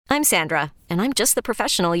I'm Sandra, and I'm just the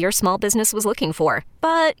professional your small business was looking for.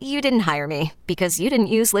 But you didn't hire me because you didn't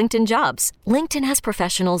use LinkedIn Jobs. LinkedIn has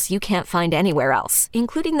professionals you can't find anywhere else,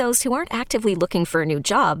 including those who aren't actively looking for a new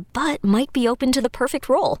job, but might be open to the perfect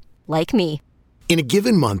role, like me. In a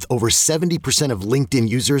given month, over 70% of LinkedIn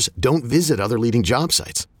users don't visit other leading job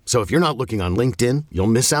sites. So if you're not looking on LinkedIn, you'll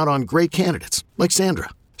miss out on great candidates like Sandra.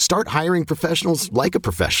 Start hiring professionals like a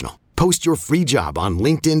professional. Post your free job on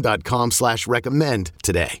linkedin.com/recommend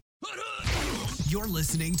today. You're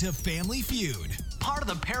listening to Family Feud, part of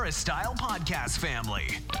the Paris-style podcast family.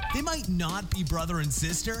 They might not be brother and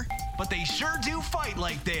sister, but they sure do fight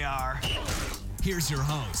like they are. Here's your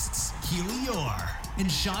hosts, Keely Orr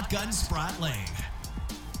and Shotgun Spratling.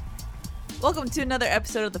 Welcome to another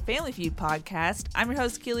episode of the Family Feud podcast. I'm your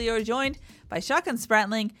host, Keely Orr, joined by Shotgun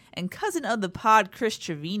Spratling and cousin of the pod, Chris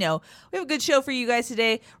Trevino. We have a good show for you guys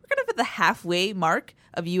today. We're kind of at the halfway mark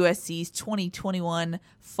of USC's 2021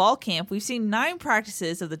 fall camp. We've seen 9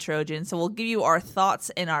 practices of the Trojans, so we'll give you our thoughts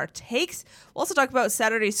and our takes. We'll also talk about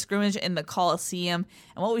Saturday's scrimmage in the Coliseum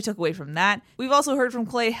and what we took away from that. We've also heard from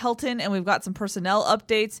Clay Helton, and we've got some personnel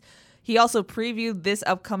updates. He also previewed this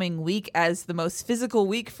upcoming week as the most physical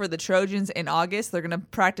week for the Trojans in August. They're going to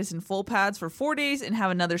practice in full pads for 4 days and have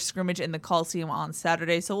another scrimmage in the Coliseum on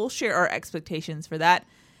Saturday, so we'll share our expectations for that.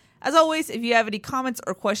 As always, if you have any comments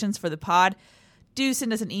or questions for the pod, do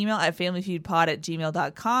send us an email at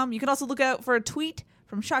familyfeudpod@gmail.com. You can also look out for a tweet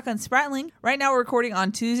from Shotgun Spratling. Right now we're recording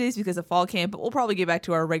on Tuesdays because of fall camp, but we'll probably get back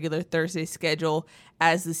to our regular Thursday schedule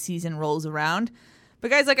as the season rolls around. But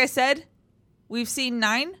guys, like I said, we've seen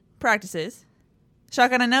 9 practices.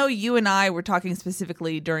 Shotgun, I know you and I were talking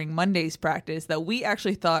specifically during Monday's practice that we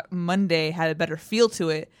actually thought Monday had a better feel to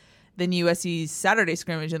it than USC's Saturday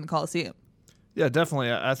scrimmage in the Coliseum. Yeah,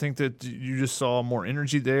 definitely. I think that you just saw more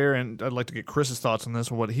energy there, and I'd like to get Chris's thoughts on this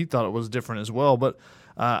and what he thought it was different as well. But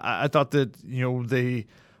I thought that, they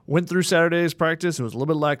went through Saturday's practice. It was a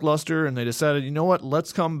little bit lackluster, and they decided, you know what,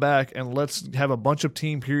 let's come back and let's have a bunch of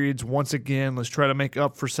team periods once again. Let's try to make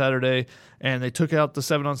up for Saturday. And they took out the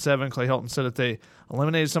 7-on-7. Clay Helton said that they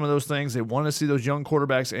eliminated some of those things. They wanted to see those young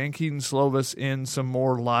quarterbacks and Keaton Slovis in some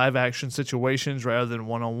more live action situations rather than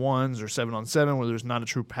 1-on-1s or 7-on-7 where there's not a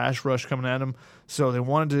true pass rush coming at them. So they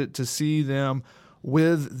wanted to see them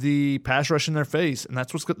with the pass rush in their face, and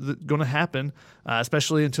that's what's going to happen,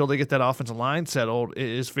 especially until they get that offensive line settled,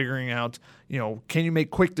 is figuring out, can you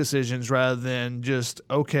make quick decisions rather than just,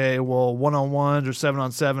 okay, well, 1-on-1s or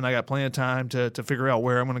 7-on-7, I got plenty of time to figure out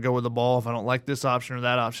where I'm going to go with the ball. If I don't like this option or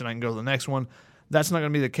that option, I can go to the next one. That's not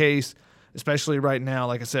going to be the case, especially right now,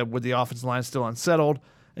 like I said, with the offensive line still unsettled.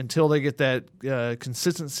 Until they get that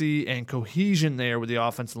consistency and cohesion there with the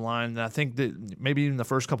offensive line. And I think that maybe even the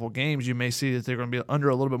first couple of games, you may see that they're going to be under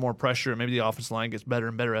a little bit more pressure, and maybe the offensive line gets better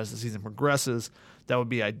and better as the season progresses. That would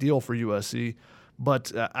be ideal for USC.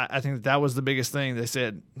 But I think that was the biggest thing. They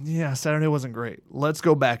said, yeah, Saturday wasn't great. Let's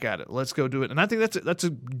go back at it. Let's go do it. And I think that's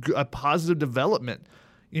a positive development.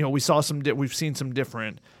 We've seen some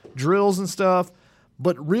different drills and stuff,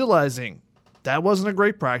 but realizing that wasn't a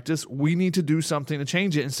great practice. We need to do something to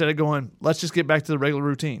change it instead of going, let's just get back to the regular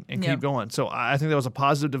routine and keep going. So I think that was a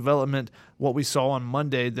positive development, what we saw on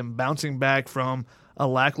Monday, them bouncing back from a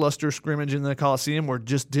lackluster scrimmage in the Coliseum where it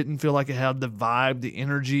just didn't feel like it had the vibe, the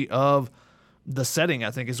energy of the setting,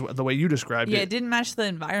 I think is the way you described it. Yeah, it didn't match the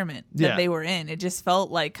environment that they were in. It just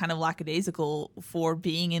felt like kind of lackadaisical for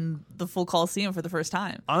being in the full Coliseum for the first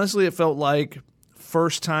time. Honestly, it felt like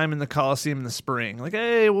first time in the Coliseum in the spring. Like,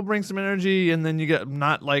 hey, we'll bring some energy, and then you get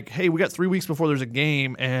not like, hey, we got 3 weeks before there's a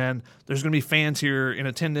game, and there's going to be fans here in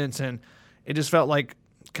attendance, and it just felt like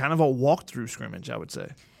kind of a walkthrough scrimmage, I would say.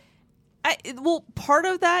 Well, part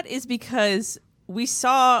of that is because we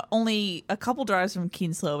saw only a couple drives from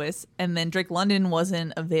Keaton Slovis, and then Drake London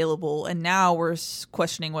wasn't available, and now we're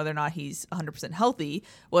questioning whether or not he's 100% healthy,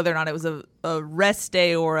 whether or not it was a rest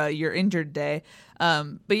day or a you're injured day.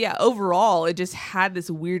 But yeah, overall, it just had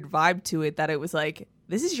this weird vibe to it that it was like,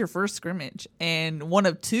 this is your first scrimmage, and one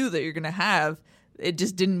of 2 that you're going to have. It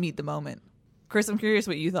just didn't meet the moment. Chris, I'm curious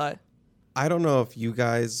what you thought. I don't know if you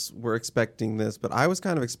guys were expecting this, but I was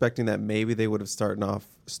kind of expecting that maybe they would have started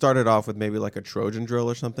off with maybe like a Trojan drill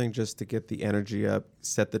or something just to get the energy up,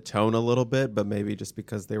 set the tone a little bit, but maybe just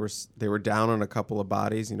because they were down on a couple of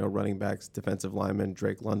bodies, running backs, defensive linemen,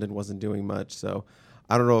 Drake London wasn't doing much. So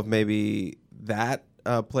I don't know if maybe that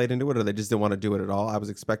played into it or they just didn't want to do it at all. I was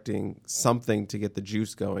expecting something to get the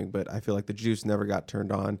juice going, but I feel like the juice never got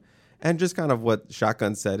turned on. And just kind of what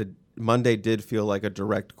Shotgun said, Monday did feel like a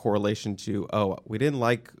direct correlation to, we didn't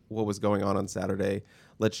like what was going on Saturday.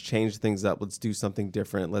 Let's change things up. Let's do something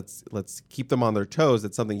different. Let's keep them on their toes.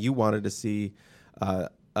 It's something you wanted to see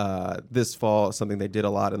this fall, something they did a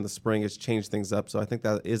lot in the spring, is change things up. So I think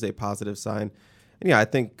that is a positive sign. And yeah, I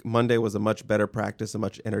think Monday was a much better practice, a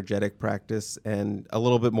much energetic practice, and a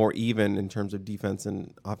little bit more even in terms of defense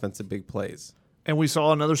and offensive big plays. And we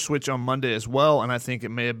saw another switch on Monday as well, and I think it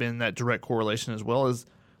may have been that direct correlation as well, as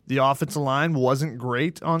the offensive line wasn't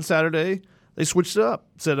great on Saturday. They switched it up,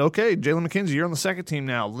 said, okay, Jalen McKenzie, you're on the second team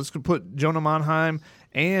now. Let's put Jonah Monheim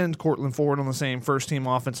and Cortland Ford on the same first-team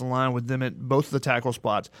offensive line with them at both of the tackle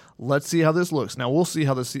spots. Let's see how this looks. Now, we'll see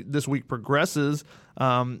how this week progresses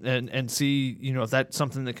and see, if that's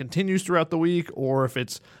something that continues throughout the week or if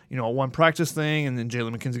it's, a one practice thing and then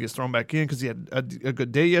Jalen McKenzie gets thrown back in because he had a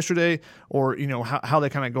good day yesterday, or, how they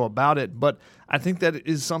kind of go about it. But I think that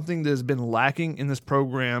is something that has been lacking in this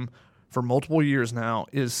program for multiple years now,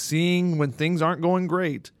 is seeing when things aren't going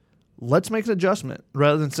great, let's make an adjustment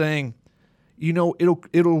rather than saying,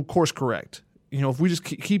 it'll course correct. If we just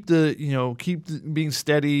keep being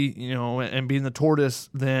steady, and being the tortoise,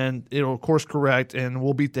 then it'll course correct and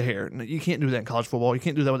we'll beat the hare. You can't do that in college football. You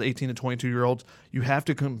can't do that with 18 to 22-year-olds. You have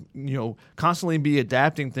to, constantly be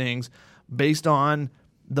adapting things based on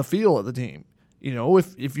the feel of the team.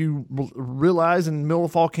 If you realize in the middle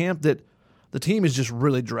of fall camp that the team is just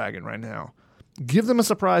really dragging right now, give them a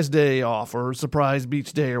surprise day off or a surprise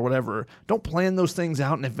beach day or whatever. Don't plan those things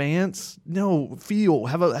out in advance. No,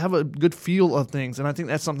 have a good feel of things. And I think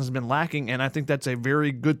that's something that's been lacking, and I think that's a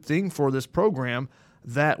very good thing for this program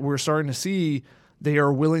that we're starting to see. They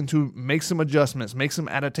are willing to make some adjustments, make some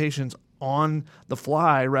adaptations on the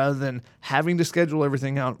fly rather than having to schedule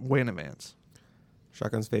everything out way in advance.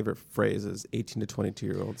 Shotgun's favorite phrase is 18 to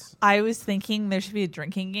 22-year-olds. I was thinking there should be a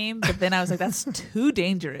drinking game, but then I was like, that's too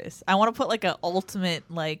dangerous. I want to put like an ultimate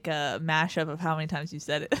mashup of how many times you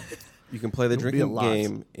said it. You can play the drinking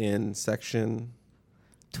game in section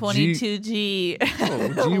 22G.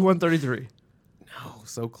 G133. No,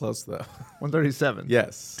 so close though. 137.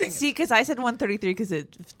 Yes. See, because I said 133 because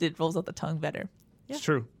it rolls out the tongue better. Yeah, it's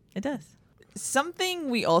true. It does. Something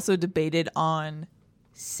we also debated on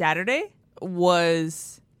Saturday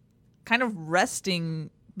was kind of resting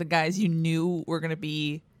the guys you knew were going to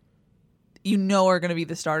be, are going to be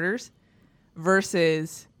the starters,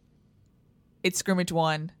 versus it's scrimmage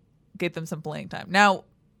one, get them some playing time. Now,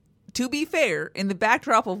 to be fair, in the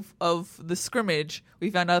backdrop of the scrimmage, we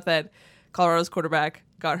found out that Colorado's quarterback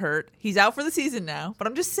got hurt. He's out for the season now, but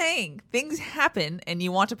I'm just saying, things happen and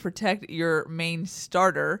you want to protect your main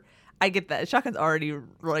starter. I get that. Shotgun's already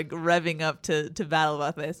revving up to battle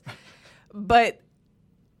about this. But,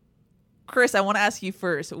 Chris, I want to ask you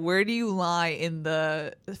first, where do you lie in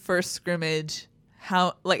the first scrimmage?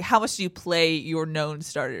 How much do you play your known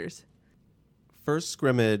starters? First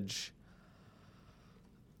scrimmage,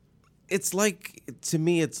 it's to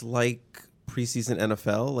me, it's like preseason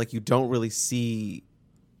NFL. Like, you don't really see,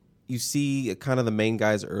 you see kind of the main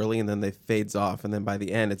guys early and then they fades off. And then by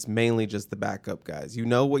the end, it's mainly just the backup guys. You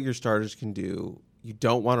know what your starters can do. You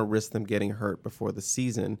don't want to risk them getting hurt before the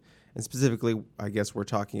season. And specifically, I guess we're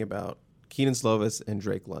talking about Keenan Slovis and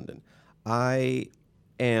Drake London. I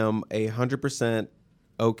am 100%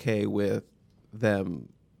 okay with them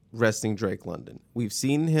resting Drake London. We've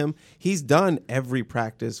seen him. He's done every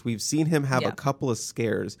practice. We've seen him have a couple of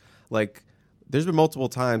scares. Like, there's been multiple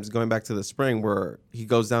times going back to the spring where he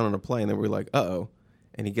goes down on a play and then we're like, uh-oh.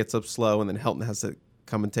 And he gets up slow and then Helton has to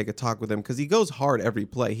come and take a talk with him because he goes hard every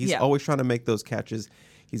play. He's always trying to make those catches.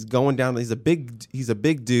 He's going down. He's a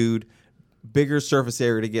big dude, bigger surface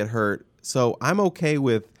area to get hurt. So I'm okay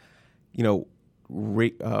with,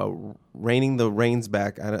 reining the reins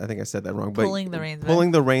back. I think I said that wrong. Pulling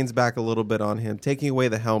the reins back a little bit on him, taking away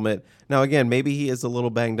the helmet. Now, again, maybe he is a little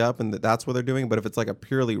banged up and that's what they're doing. But if it's like a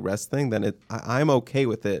purely rest thing, then I'm okay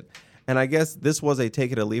with it. And I guess this was a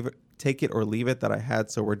take it or leave it that I had.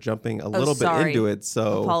 So we're jumping a little bit into it.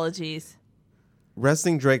 So apologies.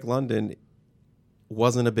 Resting Drake London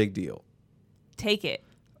wasn't a big deal. Take it.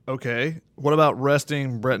 Okay. What about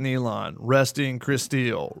resting Brett Nealon, resting Chris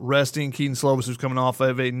Steele, resting Keaton Slovis, who's coming off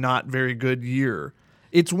of a not very good year?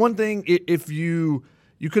 It's one thing if you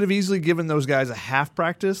could have easily given those guys a half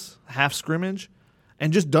practice, half scrimmage,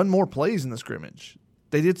 and just done more plays in the scrimmage.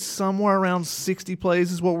 They did somewhere around 60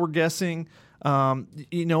 plays is what we're guessing. And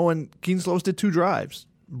Keaton Slovis did 2 drives.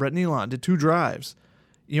 Brett Nealon did 2 drives.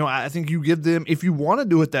 I think you give them, if you want to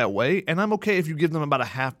do it that way, and I'm okay if you give them about a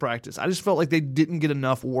half practice. I just felt like they didn't get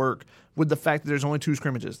enough work with the fact that there's only 2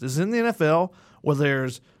 scrimmages. This is in the NFL where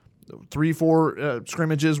there's 3-4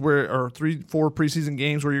 scrimmages or 3-4 preseason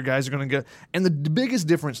games where your guys are going to get. And the biggest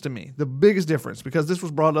difference to me, because this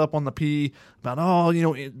was brought up on the P about,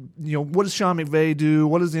 what does Sean McVay do?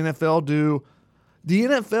 What does the NFL do? The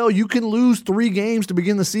NFL, you can lose 3 games to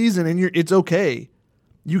begin the season and it's okay.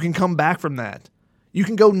 You can come back from that. You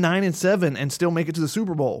can go 9-7 and still make it to the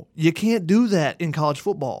Super Bowl. You can't do that in college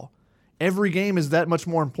football. Every game is that much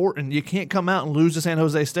more important. You can't come out and lose to San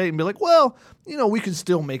Jose State and be like, well, we can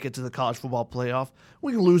still make it to the college football playoff.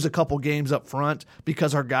 We can lose a couple games up front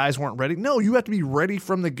because our guys weren't ready. No, you have to be ready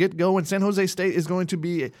from the get-go, and San Jose State is going to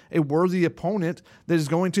be a worthy opponent that is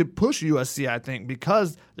going to push USC, I think,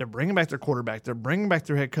 because they're bringing back their quarterback. They're bringing back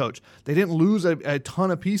their head coach. They didn't lose a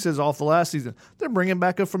ton of pieces off the last season. They're bringing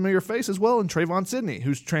back a familiar face as well in Trayvon Sidney,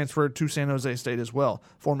 who's transferred to San Jose State as well,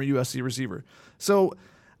 former USC receiver. So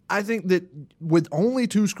I think that with only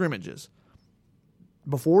 2 scrimmages,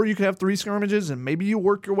 before you could have 3 scrimmages and maybe you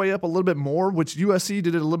work your way up a little bit more, which USC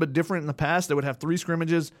did it a little bit different in the past. They would have 3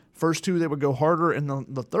 scrimmages. First 2, they would go harder. And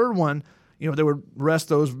the third one, they would rest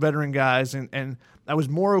those veteran guys. And I was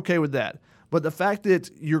more okay with that. But the fact that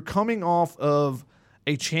you're coming off of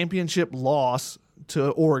a championship loss to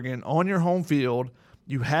Oregon on your home field,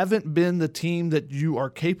 you haven't been the team that you are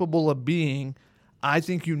capable of being. I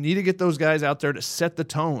think you need to get those guys out there to set the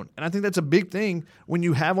tone. And I think that's a big thing when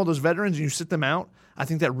you have all those veterans and you sit them out. I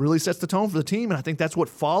think that really sets the tone for the team, and I think that's what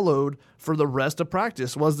followed for the rest of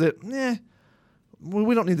practice was that,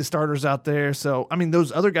 we don't need the starters out there. So,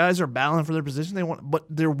 those other guys are battling for their position. But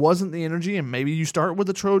there wasn't the energy, and maybe you start with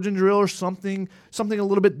a Trojan drill or something a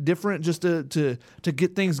little bit different just to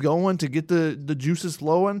get things going, to get the juices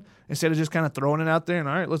flowing instead of just kind of throwing it out there and,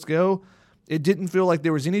 all right, let's go. It didn't feel like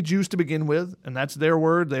there was any juice to begin with, and that's their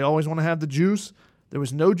word. They always want to have the juice. There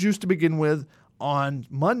was no juice to begin with. On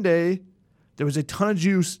Monday, there was a ton of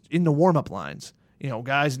juice in the warm-up lines.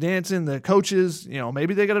 Guys dancing, the coaches,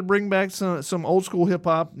 maybe they got to bring back some old-school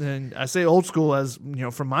hip-hop. And I say old school as,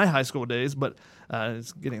 from my high school days, but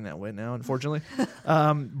it's getting that way now, unfortunately.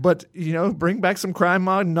 But bring back some crime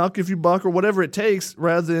mod, Knuck If You Buck, or whatever it takes,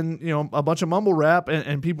 rather than, a bunch of mumble rap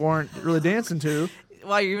and people aren't really dancing to.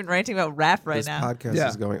 Wow, you're even ranting about rap right now. This podcast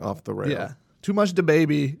is going off the rails. Yeah. Too much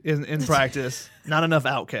DaBaby in practice. Not enough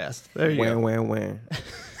Outkast. There you go. Wham.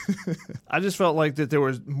 I just felt like that there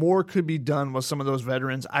was more could be done with some of those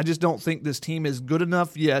veterans. I just don't think this team is good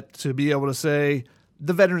enough yet to be able to say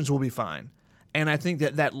the veterans will be fine. And I think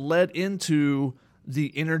that led into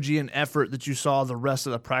the energy and effort that you saw the rest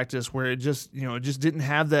of the practice, where it just didn't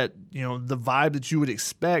have that, the vibe that you would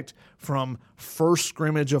expect from first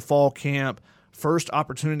scrimmage of fall camp, first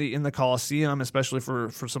opportunity in the Coliseum, especially for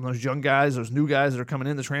some of those young guys, those new guys that are coming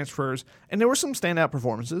in, the transfers. And there were some standout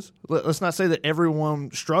performances. Let's not say that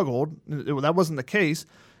everyone struggled. That wasn't the case.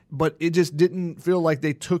 But it just didn't feel like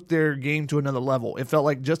they took their game to another level. It felt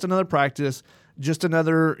like just another practice, just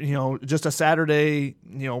another, just a Saturday,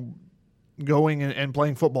 going and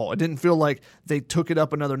playing football. It didn't feel like they took it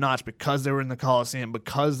up another notch because they were in the Coliseum,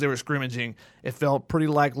 because they were scrimmaging. It felt pretty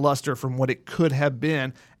lackluster from what it could have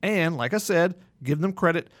been. And like I said, give them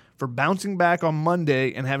credit for bouncing back on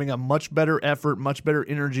Monday and having a much better effort, much better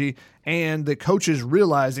energy, and the coaches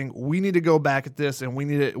realizing we need to go back at this and we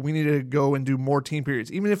need to go and do more team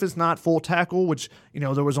periods. Even if it's not full tackle, which,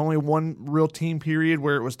 there was only one real team period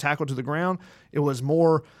where it was tackle to the ground. It was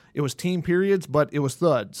team periods, but it was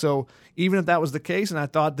thud. So even if that was the case, and I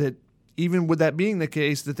thought that even with that being the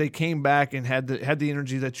case, that they came back and had the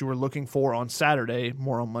energy that you were looking for on Saturday,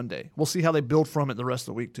 more on Monday. We'll see how they build from it the rest of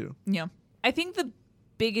the week too. Yeah. I think the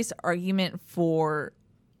biggest argument for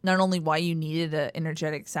not only why you needed an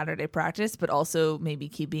energetic Saturday practice, but also maybe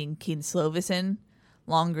keeping Kedon Slovis in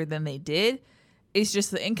longer than they did, is just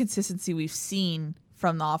the inconsistency we've seen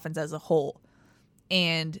from the offense as a whole.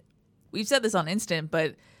 And we've said this on Instant,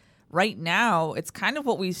 but right now it's kind of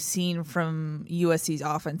what we've seen from USC's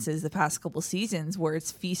offenses the past couple seasons, where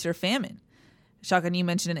it's feast or famine. Shotgun, you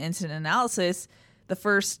mentioned an Instant analysis. The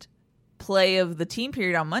first play of the team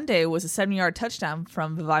period on Monday was a 70-yard touchdown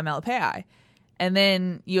from Vavae Malepeai. And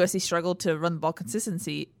then USC struggled to run the ball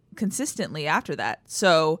consistently after that.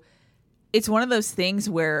 So it's one of those things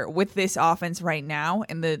where with this offense right now,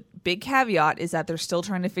 and the big caveat is that they're still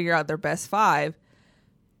trying to figure out their best 5,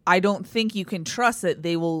 I don't think you can trust that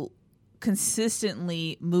they will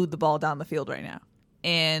consistently move the ball down the field right now.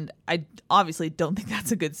 And I obviously don't think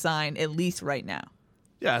that's a good sign, at least right now.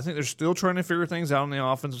 Yeah, I think they're still trying to figure things out on the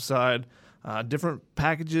offensive side. Different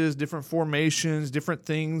packages, different formations, different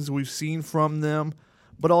things we've seen from them,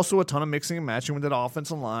 but also a ton of mixing and matching with that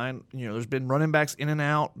offensive line. There's been running backs in and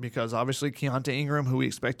out because obviously Keontae Ingram, who we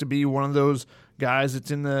expect to be one of those guys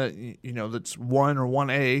that's in the, that's 1 or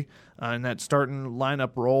 1A in that starting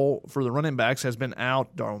lineup role for the running backs, has been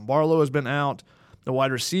out. Darwin Barlow has been out. The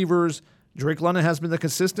wide receivers, Drake London has been the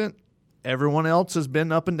consistent. everyone else has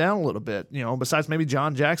been up and down a little bit, besides maybe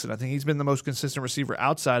John Jackson. I think he's been the most consistent receiver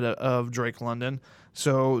outside of Drake London.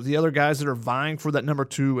 So the other guys that are vying for that number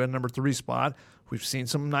 2 and number 3 spot, we've seen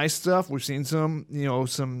some nice stuff. We've seen some,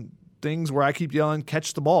 some things where I keep yelling,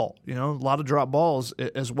 catch the ball, a lot of drop balls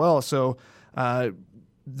as well. So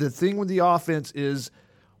the thing with the offense is,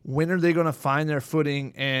 when are they going to find their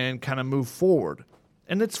footing and kind of move forward?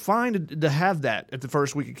 And it's fine to have that at the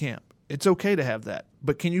first week of camp. It's okay to have that.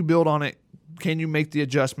 But can you build on it? Can you make the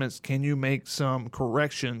adjustments? Can you make some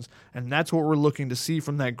corrections? And that's what we're looking to see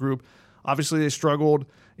from that group. Obviously, they struggled,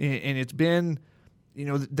 and it's been,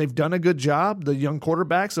 they've done a good job, the young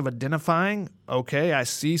quarterbacks, of identifying, okay, I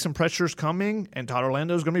see some pressures coming, and Todd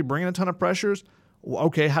Orlando is going to be bringing a ton of pressures.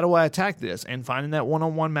 Okay, how do I attack this? And finding that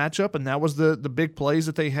one-on-one matchup, and that was the big plays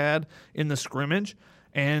that they had in the scrimmage.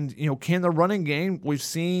 And, can the running game, we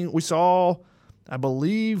saw, I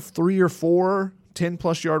believe, 3 or 4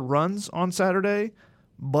 10-plus yard runs on Saturday,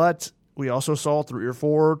 but we also saw 3 or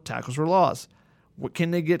 4 tackles for loss.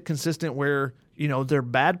 Can they get consistent where, their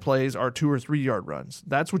bad plays are 2 or 3 yard runs?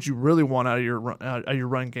 That's what you really want out of your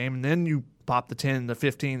run game. And then you pop the 10, the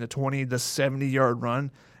 15, the 20, the 70-yard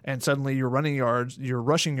run, and suddenly your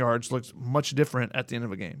rushing yards looks much different at the end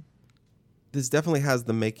of a game. This definitely has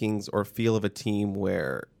the makings or feel of a team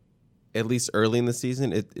where, at least early in the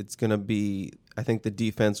season, it's going to be, I think the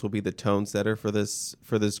defense will be the tone setter for this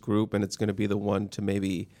group, and it's going to be the one to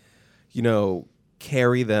maybe,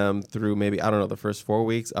 carry them through maybe, I don't know, the first 4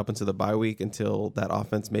 weeks up into the bye week until that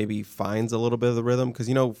offense maybe finds a little bit of the rhythm. Because,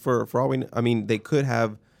 for all we know, they could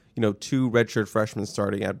have, 2 redshirt freshmen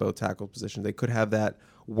starting at both tackle positions. They could have that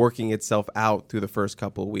working itself out through the first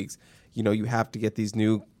couple of weeks. You have to get these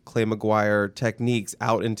new Clay McGuire techniques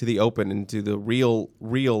out into the open, into the real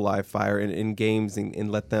live fire in games,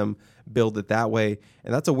 and let them build it that way.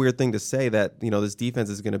 And that's a weird thing to say, that, this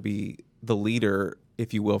defense is going to be the leader,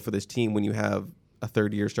 if you will, for this team when you have a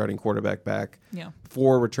third-year starting quarterback back,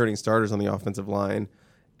 4 returning starters on the offensive line,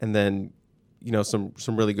 and then, some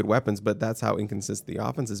really good weapons. But that's how inconsistent the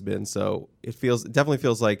offense has been. So it definitely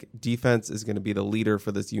feels like defense is going to be the leader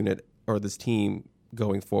for this unit or this team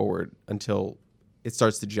going forward until it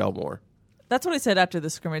starts to gel more. That's what I said after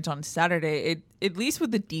the scrimmage on Saturday. At least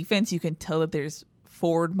with the defense, you can tell that there's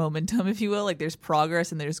forward momentum, if you will. Like, there's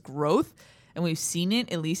progress and there's growth. And we've seen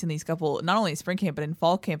it, at least in these couple, not only in spring camp, but in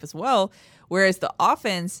fall camp as well. Whereas the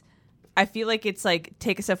offense, I feel like it's like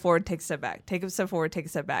take a step forward, take a step back, take a step forward, take a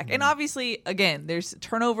step back. And obviously, again, there's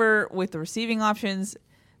turnover with the receiving options,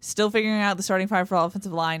 still figuring out the starting 5 for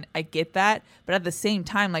offensive line. I get that. But at the same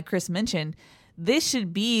time, like Chris mentioned, this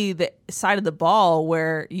should be the side of the ball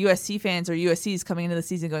where USC fans or USC is coming into the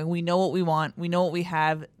season going, we know what we want, we know what we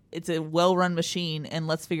have, it's a well-run machine, and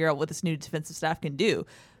let's figure out what this new defensive staff can do.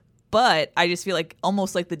 But I just feel like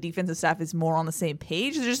almost like the defensive staff is more on the same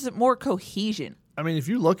page. There's just more cohesion. I mean, if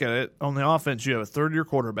you look at it, on the offense, you have a third-year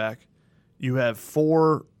quarterback. You have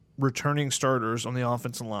 4 returning starters on the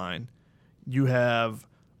offensive line. You have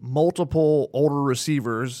multiple older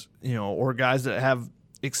receivers, or guys that have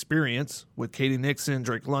experience with Katie Nixon,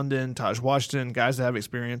 Drake London, Taj Washington, guys that have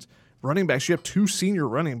experience. Running backs, you have 2 senior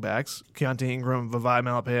running backs, Keontae Ingram, Vavae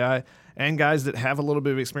Malepeai, and guys that have a little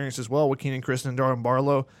bit of experience as well with Keenan Christon and Darwin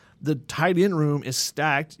Barlow. The tight end room is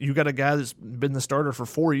stacked. You got a guy that's been the starter for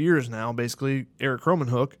 4 years now, basically, Eric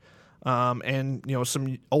Cromanhook, and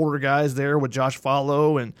some older guys there with Josh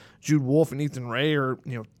Follow and Jude Wolf and Ethan Ray are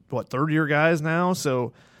third-year guys now.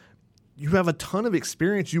 So you have a ton of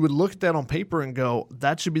experience. You would look at that on paper and go,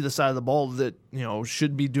 that should be the side of the ball that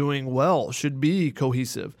should be doing well, should be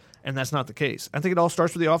cohesive, and that's not the case. I think it all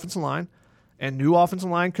starts with the offensive line. And new offensive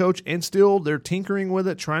line coach, and still they're tinkering with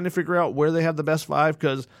it, trying to figure out where they have the best 5,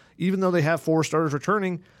 because even though they have 4 starters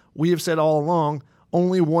returning, we have said all along,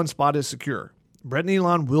 only one spot is secure. Brett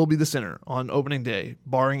Nealon will be the center on opening day,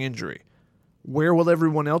 barring injury. Where will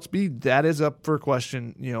everyone else be? That is up for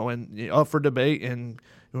question, and up for debate, and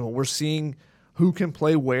we're seeing who can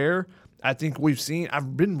play where. I think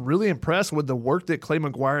I've been really impressed with the work that Clay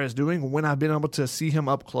McGuire is doing when I've been able to see him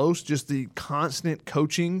up close, just the constant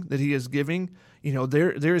coaching that he is giving.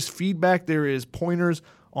 There is feedback, there is pointers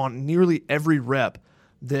on nearly every rep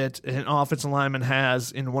that an offensive lineman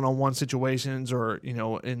has in one-on-one situations, or,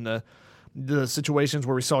 in the situations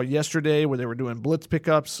where we saw yesterday where they were doing blitz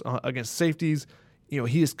pickups against safeties.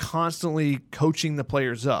 He is constantly coaching the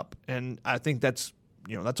players up. And I think that's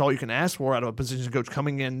all you can ask for out of a position coach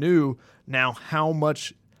coming in new. Now, how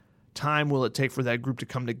much time will it take for that group to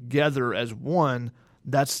come together as one?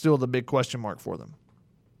 That's still the big question mark for them.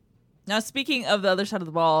 Now, speaking of the other side of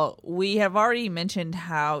the ball, we have already mentioned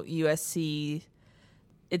how USC,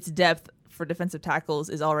 its depth for defensive tackles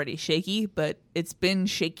is already shaky, but it's been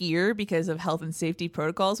shakier because of health and safety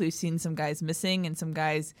protocols. We've seen some guys missing and some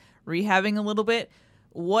guys rehabbing a little bit.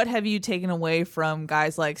 What have you taken away from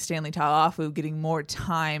guys like Stanley Ta'afu getting more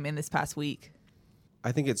time in this past week?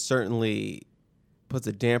 I think it certainly puts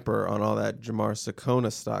a damper on all that Jamar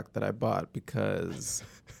Sakona stock that I bought, because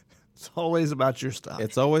It's always about your stock.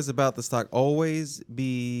 it's always about the stock. Always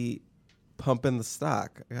be pumping the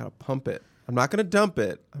stock. I got to pump it. I'm not going to dump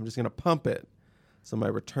it. I'm just going to pump it so my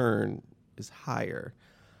return is higher.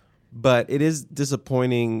 But it is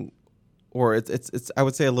disappointing, or it's I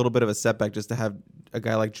would say a little bit of a setback just to have a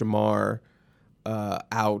guy like Jamar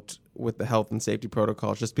out with the health and safety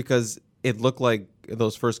protocols, just because it looked like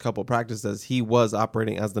those first couple practices he was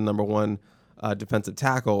operating as the number one defensive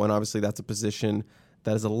tackle, and obviously that's a position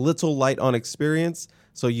that is a little light on experience.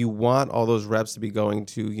 So you want all those reps to be going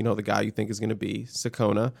to, the guy you think is going to be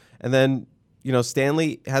Sakona. And then,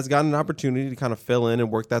 Stanley has gotten an opportunity to kind of fill in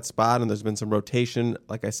and work that spot. And there's been some rotation.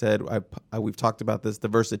 Like I said, we've talked about this, the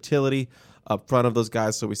versatility up front of those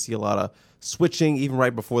guys. So we see a lot of switching, even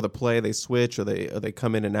right before the play, they switch or they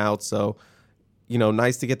come in and out. So,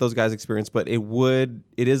 nice to get those guys experience, but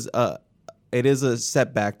it is a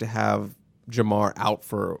setback to have Jamar out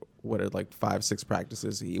for 5-6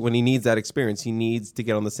 practices. When he needs that experience, he needs to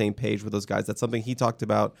get on the same page with those guys. That's something he talked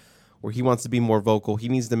about, where he wants to be more vocal. He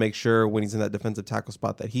needs to make sure when he's in that defensive tackle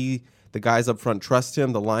spot that the guys up front trust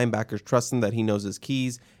him, the linebackers trust him, that he knows his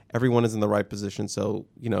keys. Everyone is in the right position. So,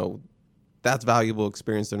 that's valuable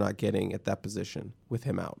experience they're not getting at that position with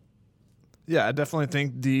him out. Yeah, I definitely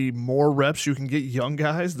think the more reps you can get young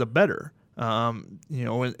guys, the better. And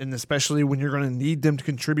especially when you're going to need them to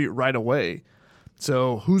contribute right away.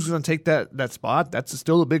 So who's going to take that spot? That's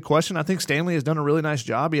still a big question. I think Stanley has done a really nice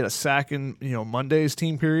job. He had a sack in Monday's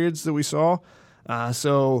team periods that we saw.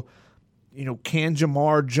 Can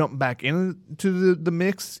Jamar jump back into the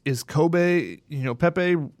mix? Is Pepe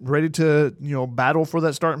ready to battle for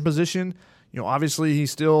that starting position? Obviously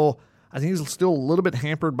I think he's still a little bit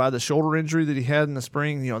hampered by the shoulder injury that he had in the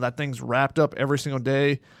spring. That thing's wrapped up every single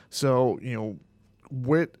day. So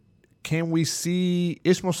what can we see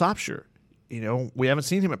Ishmael Sopsher? We haven't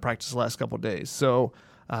seen him at practice the last couple of days. So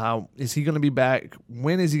is he going to be back?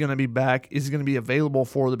 When is he going to be back? Is he going to be available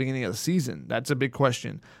for the beginning of the season? That's a big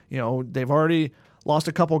question. They've already lost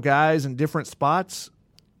a couple guys in different spots,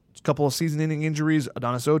 a couple of season-ending injuries,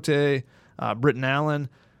 Adonis Ote, Britton Allen.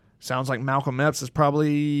 Sounds like Malcolm Epps is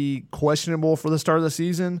probably questionable for the start of the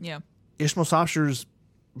season. Yeah. Ishmael Sopsher's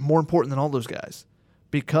more important than all those guys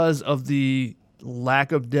because of the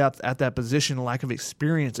lack of depth at that position, lack of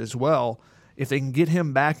experience as well. If they can get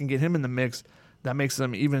him back and get him in the mix, that makes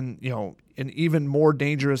them an even more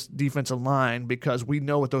dangerous defensive line, because we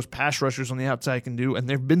know what those pass rushers on the outside can do, and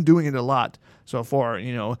they've been doing it a lot so far.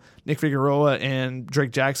 Nick Figueroa and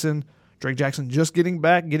Drake Jackson. Drake Jackson just getting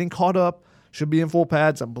back, getting caught up, should be in full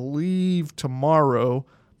pads, I believe, tomorrow,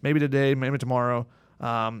 maybe today, maybe tomorrow.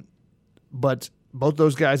 But both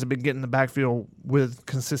those guys have been getting the backfield with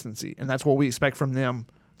consistency, and that's what we expect from them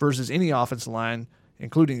versus any offensive line,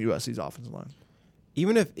 including USC's offensive line.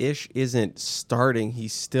 Even if Ish isn't starting,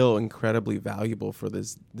 he's still incredibly valuable for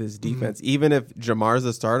this defense. Mm-hmm. Even if Jamar's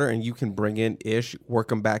the starter and you can bring in Ish,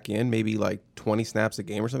 work him back in, maybe like 20 snaps a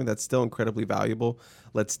game or something, that's still incredibly valuable.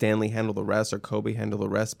 Let Stanley handle the rest or Kobe handle the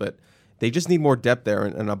rest, but they just need more depth there,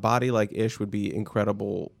 and a body like Ish would be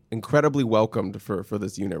incredibly welcomed for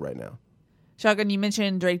this unit right now. Shotgun, you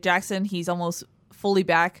mentioned Drake Jackson. He's almost fully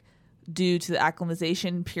back due to the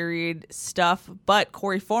acclimatization period stuff, but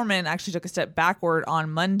Corey Foreman actually took a step backward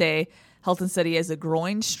on Monday. Health and study as a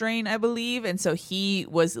groin strain, I believe, and so he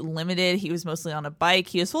was limited. He was mostly on a bike.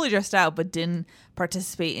 He was fully dressed out, but didn't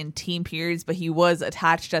participate in team periods, but he was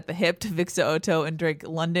attached at the hip to Victor Otto and Drake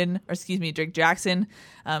Jackson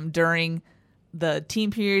during the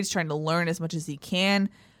team periods, trying to learn as much as he can.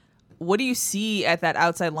 What do you see at that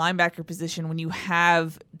outside linebacker position when you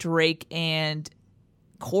have Drake and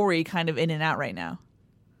Corey kind of in and out right now?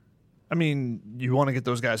 I mean, you want to get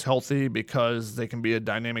those guys healthy because they can be a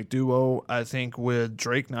dynamic duo. I think with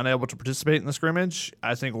Drake not able to participate in the scrimmage,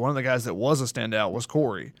 I think one of the guys that was a standout was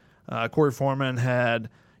Corey. Corey Foreman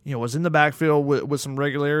was in the backfield with some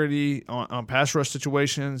regularity on pass rush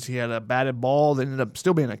situations. He had a batted ball that ended up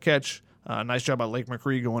still being a catch. Nice job by Lake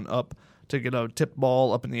McCree going up to get a tipped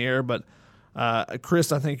ball up in the air. But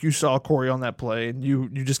Chris, I think you saw Corey on that play, and you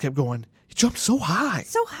just kept going, he jumped so high.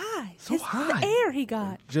 So high. The air he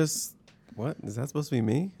got. Just, what? Is that supposed to be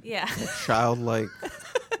me? Yeah. Childlike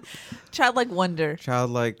wonder.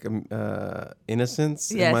 Childlike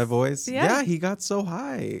innocence yes. in my voice. Yeah. He got so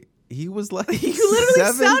high. He was like You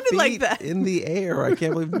literally 7 sounded like feet that. in the air. I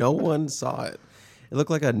can't believe no one saw it. It looked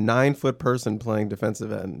like a 9-foot person playing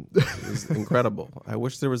defensive end. It was incredible. I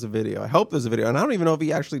wish there was a video. I hope there's a video. And I don't even know if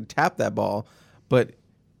he actually tapped that ball, but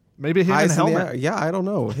Maybe hit in the helmet. Yeah, I don't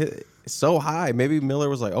know. So high. Maybe Miller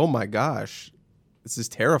was like, oh my gosh, this is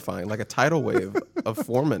terrifying. Like a tidal wave of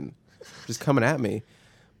Foreman just coming at me.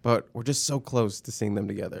 But we're just so close to seeing them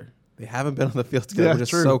together. They haven't been on the field together. Yeah, We're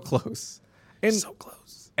just true. so close. And- So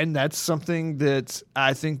close. And that's something that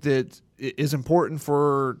I think that is important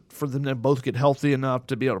for them to both get healthy enough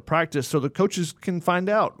to be able to practice so the coaches can find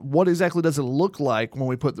out what exactly does it look like when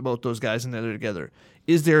we put both those guys in there together.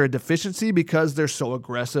 Is there a deficiency because they're so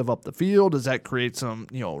aggressive up the field? Does that create some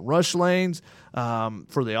rush lanes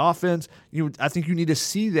for the offense? I think you need to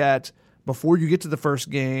see that before you get to the first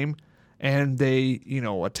game and they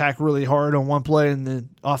attack really hard on one play and the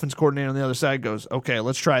offense coordinator on the other side goes, okay,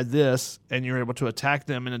 let's try this, and you're able to attack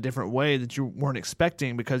them in a different way that you weren't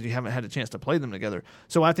expecting because you haven't had a chance to play them together.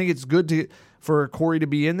 So I think it's good for Corey to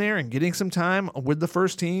be in there and getting some time with the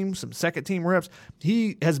first team, some second team reps.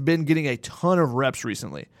 He has been getting a ton of reps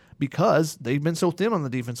recently because they've been so thin on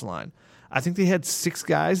the defensive line. I think they had 6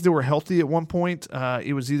 guys that were healthy at one point.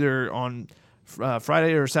 It was either on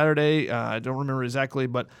Friday or Saturday, I don't remember exactly,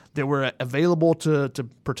 but they were available to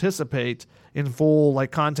participate in full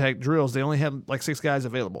contact drills. They only had 6 guys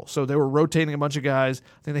available, so they were rotating a bunch of guys.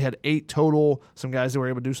 I think they had 8 total. Some guys that were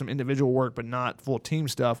able to do some individual work, but not full team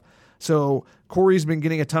stuff. So Corey's been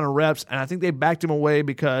getting a ton of reps, and I think they backed him away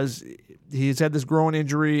because he's had this growing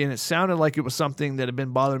injury, and it sounded like it was something that had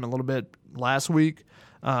been bothering him a little bit last week.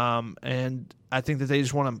 And I think that they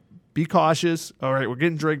just want to be cautious. All right, we're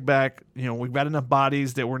getting Drake back. We've got enough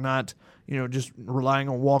bodies that we're not, just relying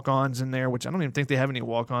on walk-ons in there, which I don't even think they have any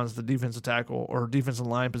walk-ons, the defensive tackle or defensive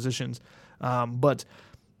line positions. But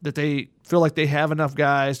that they feel like they have enough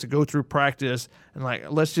guys to go through practice and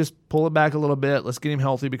let's just pull it back a little bit. Let's get him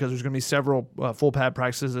healthy because there's going to be several full pad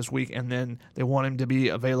practices this week, and then they want him to be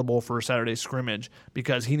available for Saturday's scrimmage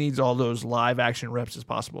because he needs all those live action reps as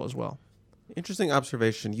possible as well. Interesting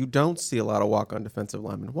observation. You don't see a lot of walk-on defensive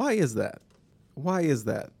linemen. Why is that?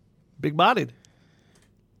 Big-bodied.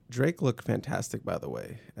 Drake looked fantastic, by the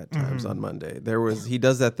way, at times on Monday. He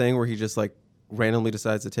does that thing where he just randomly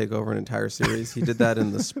decides to take over an entire series. He did that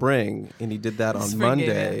in the spring, and he did that on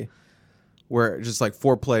Monday, where just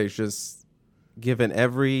 4 plays, just given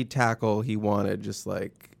every tackle he wanted, just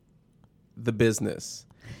the business.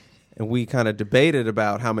 And we kind of debated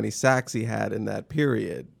about how many sacks he had in that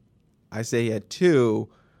period. I say he had 2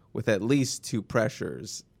 with at least 2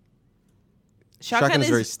 pressures. Shotgun is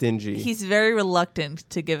very stingy. He's very reluctant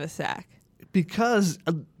to give a sack. Because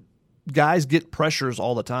guys get pressures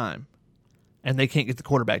all the time, and they can't get the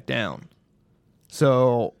quarterback down.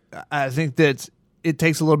 So I think that it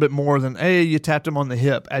takes a little bit more than, hey, you tapped him on the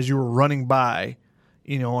hip as you were running by,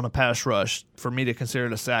 on a pass rush for me to consider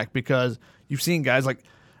it a sack, because you've seen guys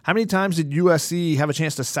how many times did USC have a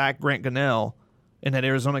chance to sack Grant Gunnell in that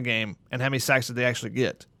Arizona game, and how many sacks did they actually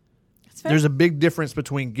get? There's a big difference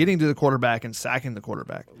between getting to the quarterback and sacking the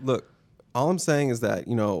quarterback. Look, all I'm saying is that,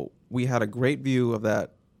 we had a great view of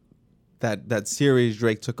that series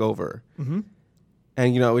Drake took over. Mm-hmm.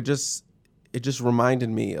 And, it just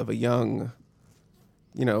reminded me of a young,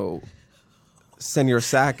 senior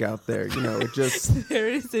sack out there. It just... There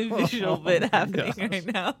is a visual bit happening right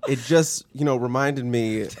now. It just, reminded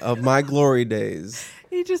me of my glory days.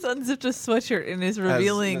 He just unzipped a sweatshirt and is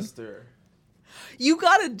revealing. As Mr. You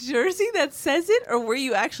got a jersey that says it, or were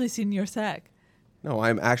you actually Senior Sack? No,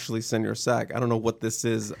 I'm actually Senior Sack. I don't know what this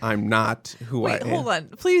is. I'm not who I am. Wait, hold on.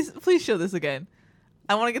 Please show this again.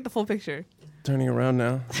 I want to get the full picture. Turning around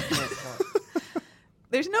now.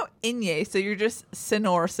 There's no Inye, so you're just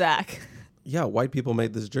Senor Sack. Yeah, white people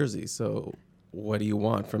made this jersey, so what do you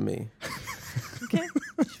want from me? Okay.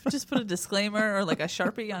 Just put a disclaimer or a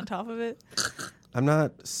Sharpie on top of it. I'm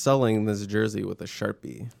not sullying this jersey with a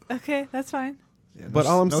Sharpie. Okay, that's fine. Yeah, but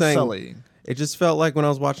all I'm saying, sullying. It just felt like when I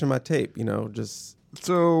was watching my tape, just...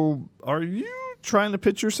 So, are you trying to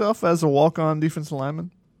pitch yourself as a walk-on defensive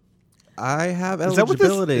lineman? I have Is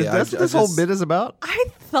eligibility. That's what this whole bit is about? I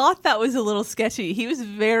thought that was a little sketchy. He was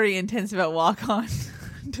very intense about walk-on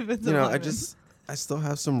defensive linemen. I still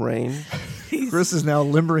have some range. Chris is now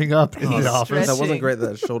limbering up in the office. stretching. That wasn't great,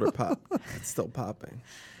 that shoulder pop. It's still popping.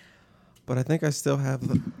 But I think I still have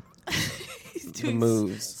the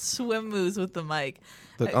moves. Swim moves with the mic.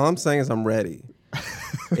 Look, all I'm saying is I'm ready.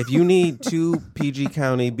 If you need 2 PG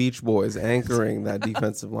County Beach Boys anchoring that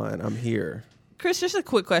defensive line, I'm here. Chris, just a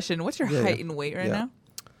quick question. What's your height and weight right now?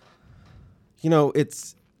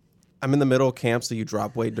 It's I'm in the middle of camp, so you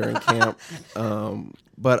drop weight during camp.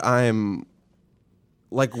 But I'm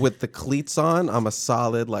like with the cleats on, I'm a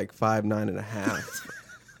solid like 5'9.5".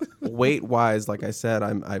 Weight wise, like I said,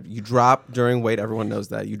 you drop during weight. Everyone knows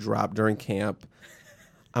that you drop during camp.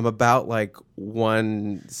 I'm about like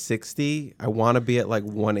 160. I want to be at like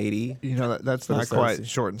 180. You know, that's not quite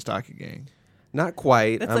short and stocky gang. Not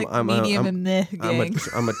quite. That's medium and meh gang.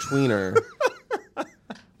 I'm a tweener.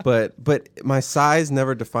 But my size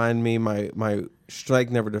never defined me. My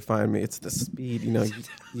strength never defined me. It's the speed. You know,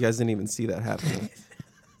 you guys didn't even see that happening.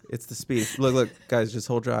 It's the speed. Look, guys, just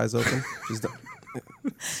hold your eyes open. Just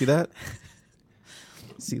see that?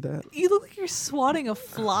 See that? You look like you're swatting a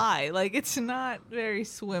fly. Like, it's not very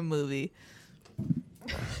swim movie.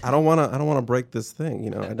 I don't want to break this thing. You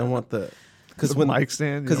know, I don't want because when mic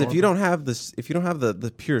stand. Because if you don't have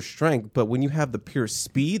the pure strength, but when you have the pure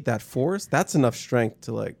speed, that force, that's enough strength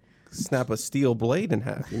to like snap a steel blade in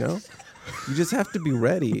half. You know, you just have to be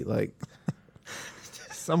ready. Like.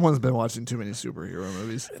 Someone's been watching too many superhero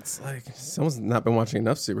movies. It's like someone's not been watching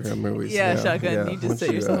enough superhero movies. Yeah, Shotgun, you just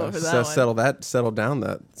set yourself up for that one. Settle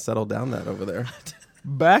down that over there.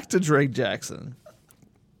 Back to Drake Jackson.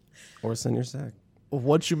 Or Senior Sack.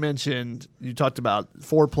 What you mentioned, you talked about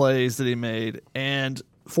 4 plays that he made, and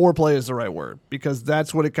foreplay is the right word because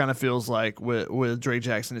that's what it kind of feels like with Drake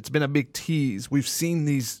Jackson. It's been a big tease. We've seen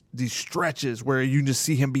these stretches where you just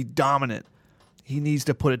see him be dominant. He needs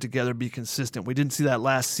to put it together, be consistent. We didn't see that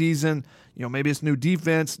last season. You know, maybe it's new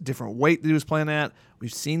defense, different weight that he was playing at.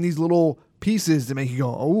 We've seen these little pieces that make you go,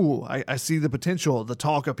 oh, I see the potential. The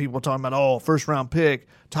talk of people talking about, oh, first-round pick,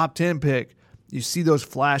 top 10 pick. You see those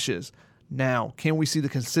flashes. Now, can we see the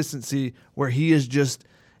consistency where he is just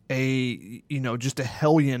a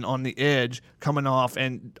hellion on the edge coming off,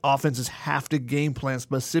 and offenses have to game plan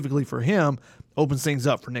specifically for him, opens things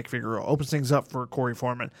up for Nick Figueroa, opens things up for Corey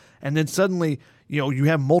Foreman. And then suddenly, you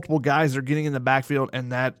have multiple guys that are getting in the backfield,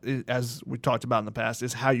 and that, as we talked about in the past,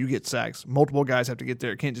 is how you get sacks. Multiple guys have to get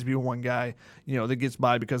there. It can't just be one guy, that gets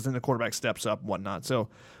by because then the quarterback steps up and whatnot. So,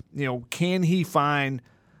 can he find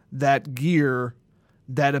that gear,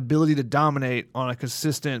 that ability to dominate on a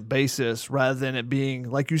consistent basis rather than it being,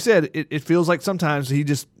 like you said, it feels like sometimes he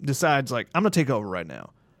just decides, like, I'm going to take over right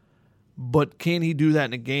now. But can he do that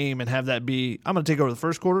in a game and have that be, I'm going to take over the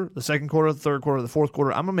first quarter, the second quarter, the third quarter, the fourth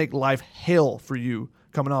quarter. I'm going to make life hell for you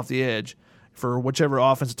coming off the edge for whichever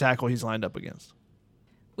offensive tackle he's lined up against.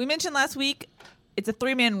 We mentioned last week it's a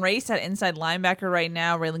 3-man race at inside linebacker right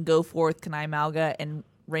now. Raylan Goforth, Kanai Malga, and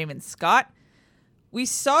Raymond Scott. We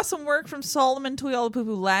saw some work from Solomon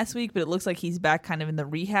Tuialapupu last week, but it looks like he's back kind of in the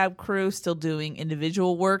rehab crew, still doing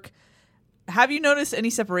individual work. Have you noticed any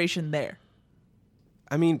separation there?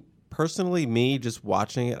 I mean, personally, me just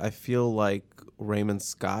watching it, I feel like Raymond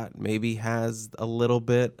Scott maybe has a little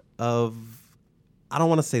bit of, I don't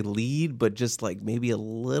want to say lead, but just like maybe a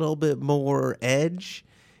little bit more edge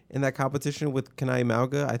in that competition with Kanai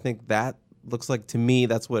Malga. I think that looks like, to me,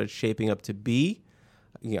 that's what it's shaping up to be.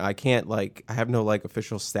 I can't I have no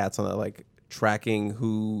official stats on that, tracking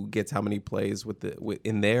who gets how many plays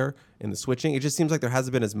in the switching. It just seems like there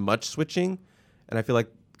hasn't been as much switching, and I feel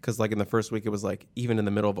like because in the first week it was even in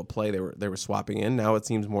the middle of a play they were swapping in. Now it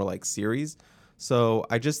seems more like series. So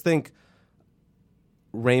I just think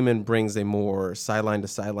Raymond brings a more sideline to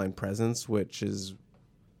sideline presence, which is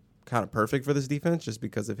kind of perfect for this defense just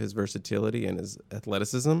because of his versatility and his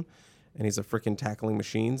athleticism, and he's a freaking tackling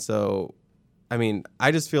machine. So I mean,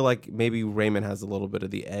 I just feel like maybe Raymond has a little bit of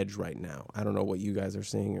the edge right now. I don't know what you guys are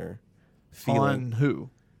seeing or feeling. On who?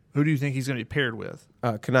 Who do you think he's going to be paired with?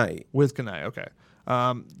 Kanai. With Kanai, okay.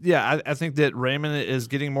 I think that Raymond is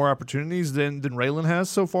getting more opportunities than Raylan has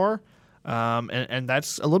so far. And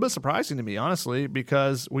that's a little bit surprising to me, honestly,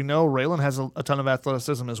 because we know Raylan has a ton of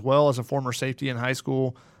athleticism as well as a former safety in high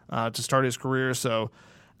school to start his career. So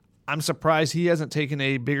I'm surprised he hasn't taken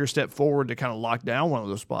a bigger step forward to kind of lock down one of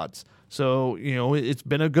those spots. So, it's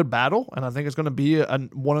been a good battle, and I think it's going to be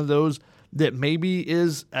one of those that maybe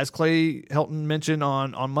is, as Clay Helton mentioned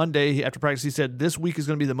on Monday after practice, he said this week is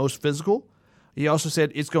going to be the most physical. He also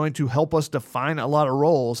said it's going to help us define a lot of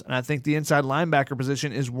roles, and I think the inside linebacker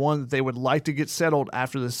position is one that they would like to get settled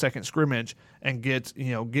after the second scrimmage and get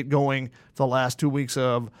going the last 2 weeks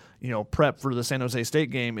of prep for the San Jose State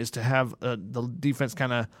game, is to have the defense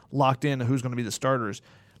kind of locked in to who's going to be the starters.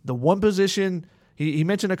 The one position he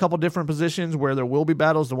mentioned a couple different positions where there will be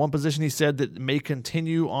battles. The one position he said that may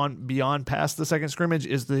continue on beyond past the second scrimmage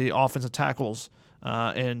is the offensive tackles,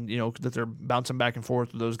 and that they're bouncing back and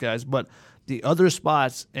forth with those guys. But the other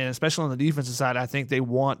spots, and especially on the defensive side, I think they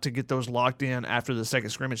want to get those locked in after the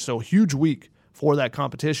second scrimmage. So huge week for that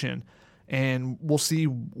competition. and we'll see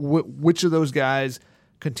which of those guys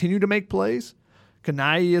continue to make plays.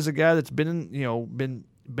 Kanayi is a guy that's been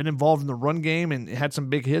involved in the run game and had some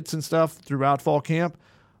big hits and stuff throughout fall camp,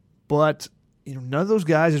 but none of those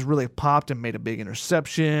guys has really popped and made a big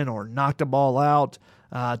interception or knocked a ball out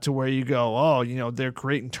to where you go, they're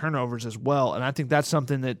creating turnovers as well. And I think that's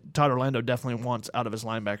something that Todd Orlando definitely wants out of his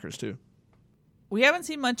linebackers too. We haven't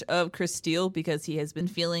seen much of Chris Steele because he has been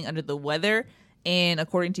feeling under the weather. And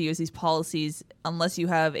according to USC's policies, unless you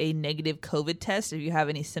have a negative COVID test, if you have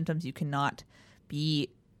any symptoms, you cannot be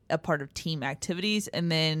a part of team activities.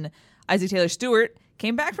 And then Isaac Taylor-Stewart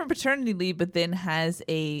came back from paternity leave, but then has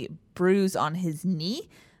a bruise on his knee.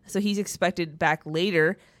 So he's expected back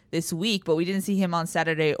later this week, but we didn't see him on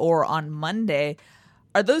Saturday or on Monday.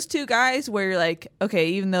 Are those two guys where you're like, okay,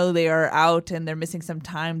 even though they are out and they're missing some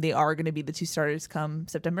time, they are going to be the two starters come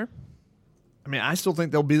September? I mean, I still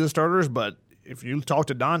think they'll be the starters, but if you talk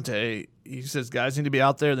to Dante, he says guys need to be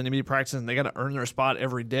out there, they need to be practicing, they got to earn their spot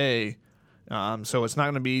every day. So it's not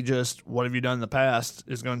going to be just what have you done in the past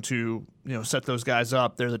is going to set those guys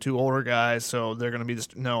up. They're the two older guys, so they're going to be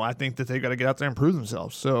just no. I think that they got to get out there and prove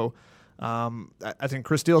themselves. So I think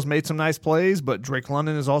Chris Steele's made some nice plays, but Drake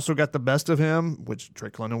London has also got the best of him, which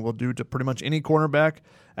Drake London will do to pretty much any cornerback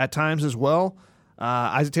at times as well.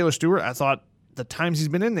 Isaac Taylor-Stewart, I thought the times he's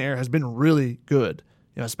been in there has been really good.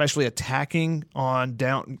 Especially attacking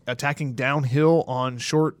downhill on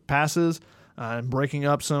short passes. And breaking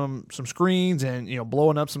up some screens and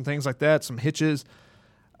blowing up some things like that, some hitches,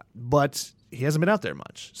 but he hasn't been out there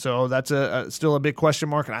much. So that's still a big question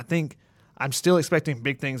mark. And I think I'm still expecting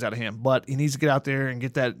big things out of him, but he needs to get out there and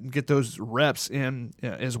get those reps in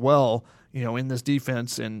as well. In this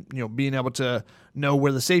defense, and being able to know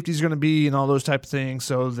where the safety is going to be and all those type of things,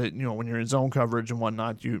 so that when you're in zone coverage and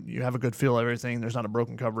whatnot, you have a good feel of everything. There's not a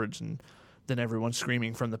broken coverage and then everyone's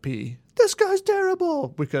screaming from the P, this guy's terrible,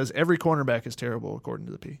 because every cornerback is terrible according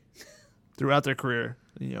to the P. Throughout their career,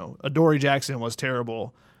 Adoree Jackson was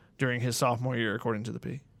terrible during his sophomore year according to the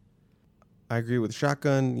P. I agree with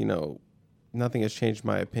Shotgun. Nothing has changed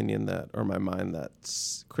my opinion my mind that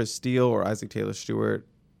Chris Steele or Isaac Taylor-Stewart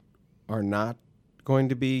are not going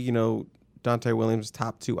to be, Dante Williams'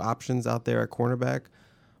 top two options out there at cornerback.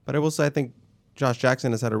 But I will say I think Josh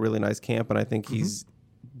Jackson has had a really nice camp, and I think he's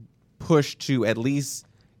pushed to at least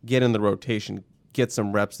get in the rotation, get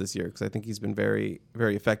some reps this year, because I think he's been very,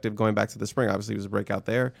 very effective going back to the spring. Obviously, he was a breakout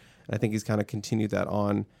there, and I think he's kind of continued that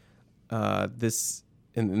on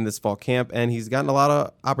in this fall camp, and he's gotten a lot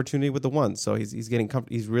of opportunity with the ones, so he's getting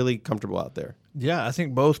he's really comfortable out there. Yeah, I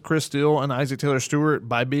think both Chris Steele and Isaac Taylor-Stewart,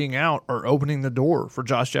 by being out, are opening the door for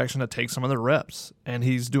Josh Jackson to take some of the reps, and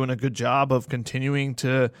he's doing a good job of continuing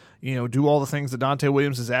to do all the things that Dante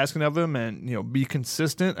Williams is asking of him, and be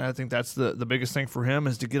consistent. And I think that's the biggest thing for him,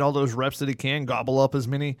 is to get all those reps that he can, gobble up as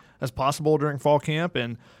many as possible during fall camp,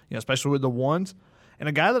 and especially with the ones. And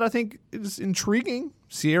a guy that I think is intriguing,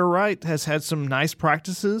 Sierra Wright, has had some nice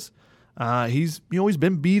practices. He's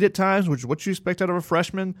been beat at times, which is what you expect out of a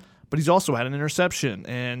freshman, but he's also had an interception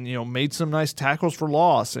and made some nice tackles for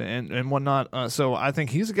loss and whatnot. So I think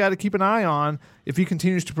he's a guy to keep an eye on. If he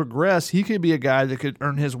continues to progress, he could be a guy that could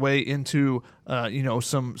earn his way into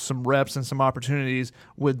some reps and some opportunities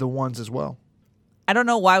with the ones as well. I don't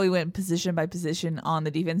know why we went position by position on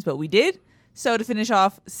the defense, but we did. So to finish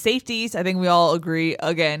off, safeties, I think we all agree,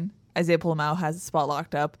 again, Isaiah Pola-Mao has the spot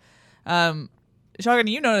locked up. Shotgun,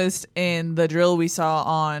 you noticed in the drill we saw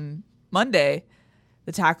on Monday,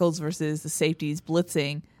 the tackles versus the safeties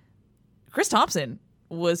blitzing, Chris Thompson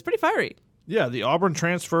was pretty fiery. Yeah, the Auburn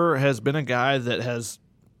transfer has been a guy that has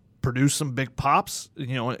produced some big pops,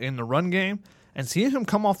 in the run game. And seeing him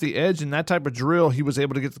come off the edge in that type of drill, he was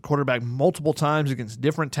able to get the quarterback multiple times against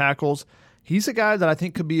different tackles. He's a guy that I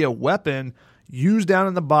think could be a weapon used down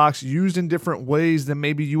in the box, used in different ways than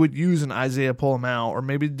maybe you would use an Isaiah Pola-Mao, or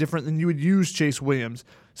maybe different than you would use Chase Williams.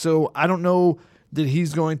 So I don't know that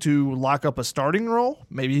he's going to lock up a starting role.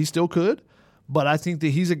 Maybe he still could. But I think that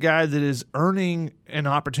he's a guy that is earning an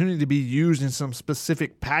opportunity to be used in some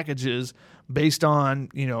specific packages based on,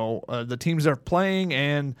 the teams they're playing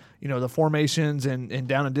and, the formations and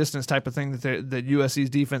down and distance type of thing that USC's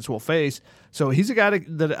defense will face. So he's a guy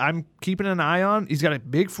that I'm keeping an eye on. He's got a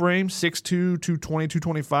big frame, 6'2", 220,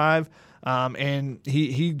 225. And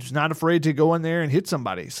he's not afraid to go in there and hit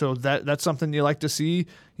somebody. So that's something you like to see.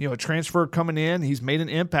 A transfer coming in, he's made an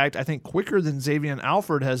impact, I think, quicker than Xavier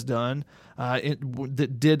Alford has done,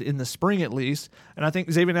 that did in the spring at least. And I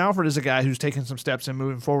think Xavier Alford is a guy who's taken some steps and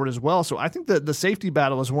moving forward as well. So I think that the safety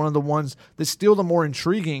battle is one of the ones that's still the more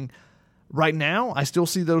intriguing. Right now, I still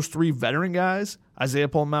see those three veteran guys, Isaiah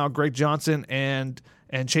Pola-Mao, Greg Johnson, and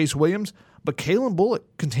and Chase Williams. But Kalen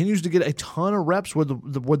Bullock continues to get a ton of reps with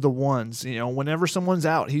the ones. Whenever someone's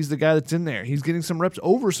out, he's the guy that's in there. He's getting some reps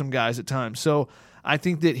over some guys at times. So I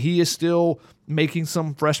think that he is still making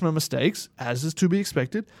some freshman mistakes, as is to be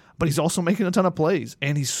expected, but he's also making a ton of plays,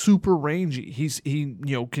 and he's super rangy. He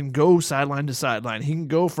can go sideline to sideline. He can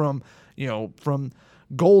go from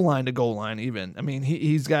goal line to goal line even. I mean,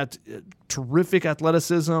 he's got terrific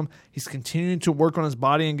athleticism. He's continuing to work on his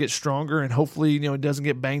body and get stronger, and hopefully, he doesn't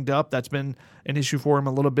get banged up. That's been an issue for him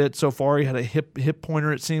a little bit so far. He had a hip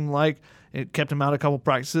pointer, it seemed like. It kept him out a couple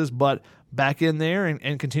practices, but back in there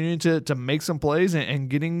and continuing to make some plays and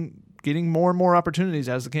getting more and more opportunities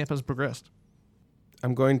as the camp has progressed.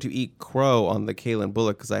 I'm going to eat crow on the Kalen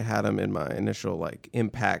Bullock because I had him in my initial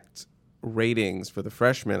impact ratings for the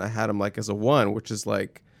freshman. I had him as a 1, which is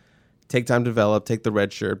take time to develop, take the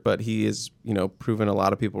red shirt, but he is, proven a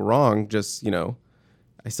lot of people wrong. Just,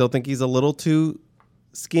 I still think he's a little too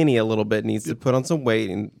skinny a little bit, needs to put on some weight,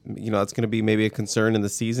 and, that's going to be maybe a concern in the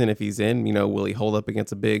season if he's in. Will he hold up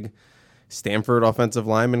against a big Stanford offensive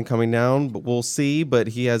lineman coming down? But we'll see. But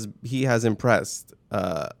he has impressed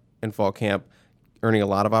in fall camp, earning a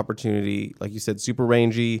lot of opportunity. Like you said, super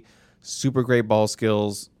rangy, super great ball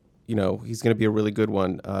skills. He's going to be a really good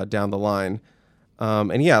one down the line.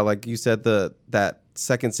 And yeah, like you said, that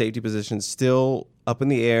second safety position still up in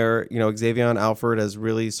the air. Xavier Alford has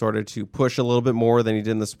really started to push a little bit more than he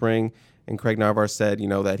did in the spring. And Craig Narvar said,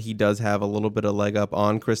 that he does have a little bit of leg up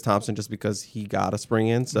on Chris Thompson just because he got a spring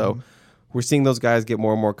in. So we're seeing those guys get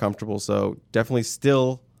more and more comfortable. So definitely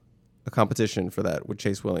still a competition for that with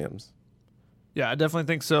Chase Williams. Yeah, I definitely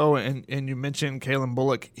think so. And you mentioned Kalen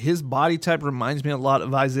Bullock. His body type reminds me a lot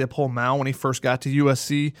of Isaiah Poole-Mao when he first got to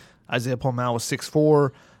USC. Isaiah Poole-Mao was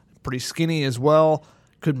 6'4", pretty skinny as well,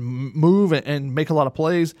 could move and make a lot of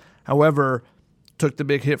plays. However, took the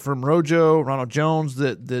big hit from Ronald Jones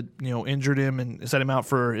that injured him and set him out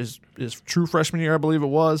for his true freshman year, I believe it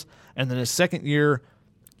was. And then his second year,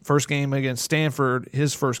 his first game against Stanford,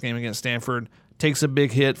 takes a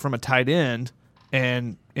big hit from a tight end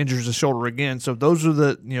and injures his shoulder again. So those are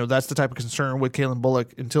that's the type of concern with Kalen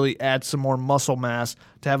Bullock until he adds some more muscle mass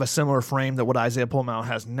to have a similar frame that what Isaiah Poole-Mao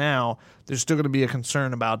has now. There's still going to be a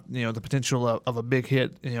concern about, the potential of a big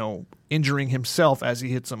hit, injuring himself as he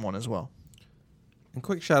hits someone as well. And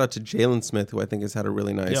quick shout out to Jalen Smith, who I think has had a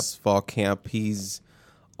really nice fall camp. He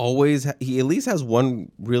at least has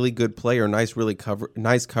one really good play or nice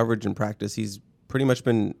coverage in practice. He's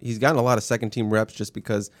gotten a lot of second team reps just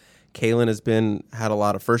because Kalen had a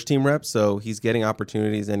lot of first team reps, so he's getting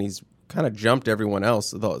opportunities and he's kind of jumped everyone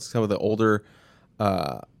else. Some of the older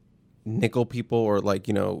nickel people, or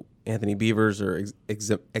Anthony Beavers or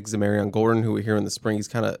Examarion Gordon, who were here in the spring, he's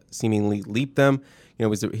kind of seemingly leaped them.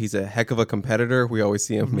 He's a heck of a competitor. We always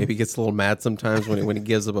see him maybe gets a little mad sometimes when he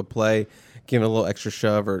gives up a play, giving a little extra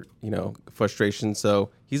shove or frustration. So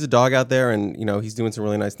he's a dog out there, and he's doing some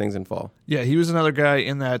really nice things in fall. Yeah, he was another guy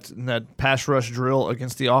in that pass rush drill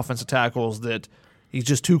against the offensive tackles that he's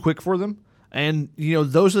just too quick for them. And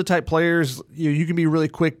those are the type players you can be really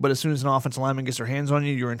quick, but as soon as an offensive lineman gets their hands on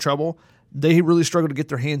you, you're in trouble. They really struggle to get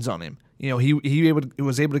their hands on him. He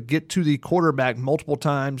was able to get to the quarterback multiple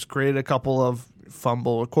times, created a couple of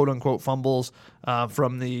quote unquote fumbles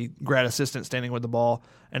from the grad assistant standing with the ball,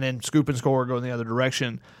 and then scoop and score, go in the other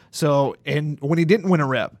direction. So, and when he didn't win a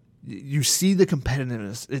rep, you see the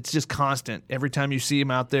competitiveness. It's just constant. Every time you see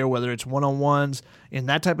him out there, whether it's one-on-ones in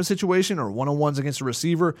that type of situation or one-on-ones against a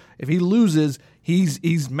receiver, if he loses,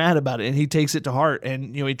 he's mad about it and he takes it to heart,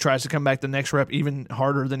 and he tries to come back the next rep even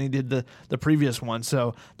harder than he did the previous one.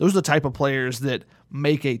 So those are the type of players that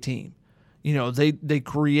make a team. They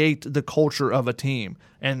create the culture of a team.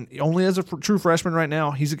 And only as a true freshman right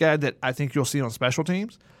now, he's a guy that I think you'll see on special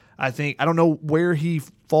teams. I don't know where he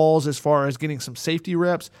falls as far as getting some safety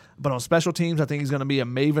reps, but on special teams, I think he's going to be a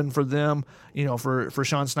maven for them. For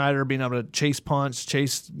Sean Snyder, being able to chase punts,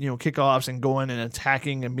 chase kickoffs, and going and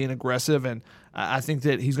attacking and being aggressive. And I think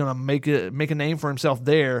that he's going to make a name for himself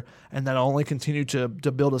there, and that'll only continue to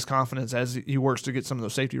build his confidence as he works to get some of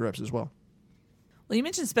those safety reps as well. Well, you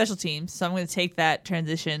mentioned special teams, so I'm going to take that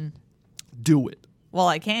transition. Do it. Well,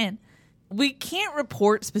 I can. We can't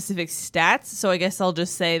report specific stats, so I guess I'll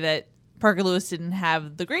just say that Parker Lewis didn't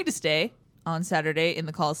have the greatest day on Saturday in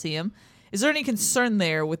the Coliseum. Is there any concern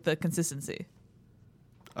there with the consistency?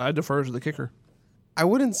 I defer to the kicker. I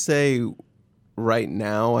wouldn't say right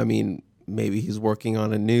now. I mean, maybe he's working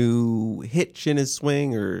on a new hitch in his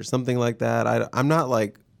swing or something like that. I'm not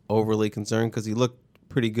overly concerned because he looked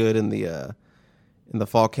pretty good in the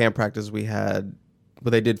fall camp practice we had,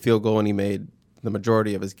 but they did field goal and he made the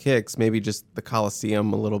majority of his kicks. Maybe just the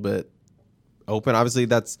Coliseum a little bit open. Obviously,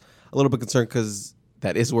 that's a little bit concerned because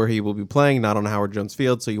that is where he will be playing, not on Howard Jones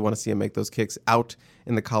Field. So you want to see him make those kicks out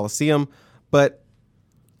in the Coliseum. But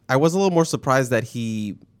I was a little more surprised that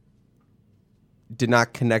he did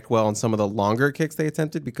not connect well on some of the longer kicks they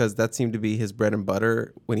attempted, because that seemed to be his bread and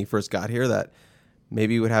butter when he first got here, that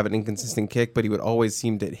maybe he would have an inconsistent kick, but he would always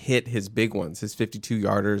seem to hit his big ones, his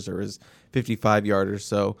 52-yarders or his 55-yarders.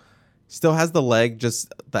 So still has the leg,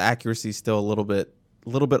 just the accuracy still a little bit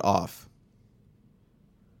off.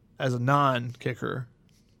 As a non-kicker,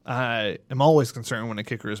 I am always concerned when a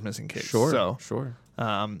kicker is missing kicks. Sure.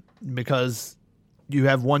 Because you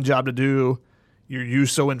have one job to do. You're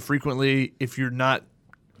used so infrequently. If you're not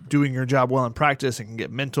doing your job well in practice, it can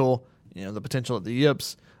get mental. The potential of the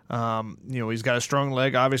yips. He's got a strong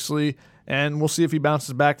leg, obviously, and we'll see if he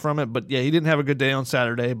bounces back from it. But, yeah, he didn't have a good day on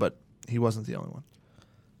Saturday, but he wasn't the only one.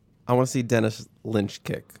 I want to see Dennis Lynch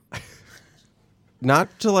kick.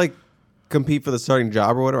 Not to, compete for the starting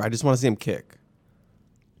job or whatever. I just want to see him kick.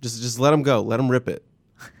 Just let him go. Let him rip it.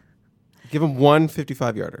 Give him one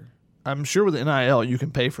 55-yarder. I'm sure with NIL you can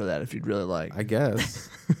pay for that if you'd really like. I guess.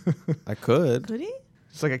 I could. Could he?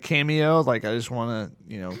 It's like a cameo. I just want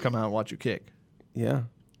to, come out and watch you kick. Yeah.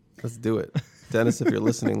 Let's do it. Dennis, if you're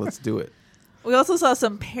listening, let's do it. We also saw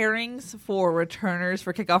some pairings for returners.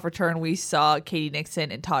 For kickoff return, we saw Katie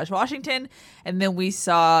Nixon and Taj Washington. And then we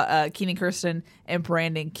saw Keenan Kirsten and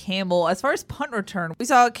Brandon Campbell. As far as punt return, we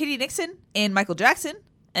saw Katie Nixon and Michael Jackson.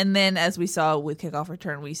 And then as we saw with kickoff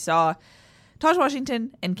return, we saw Taj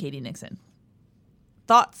Washington and Katie Nixon.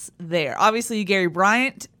 Thoughts there? Obviously, Gary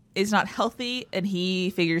Bryant is not healthy, and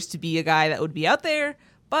he figures to be a guy that would be out there.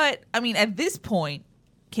 But, at this point,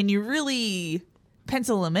 can you really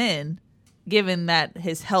pencil him in, given that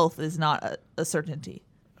his health is not a certainty?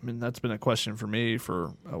 That's been a question for me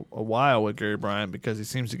for a while with Gary Bryant, because he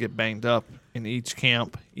seems to get banged up in each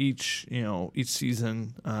camp, each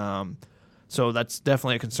season. So that's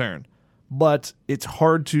definitely a concern. But it's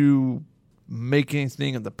hard to make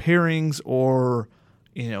anything of the pairings or,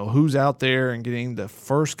 who's out there and getting the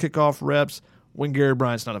first kickoff reps when Gary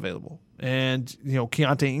Bryant's not available. And,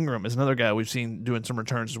 Keontae Ingram is another guy we've seen doing some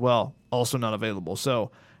returns as well, also not available.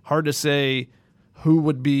 So hard to say who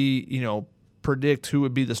would be, predict who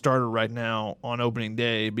would be the starter right now on opening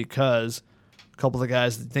day, because a couple of the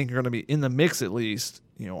guys that think are going to be in the mix at least,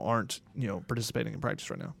 aren't, participating in practice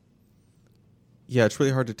right now. Yeah, it's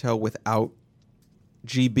really hard to tell without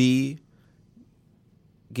GB,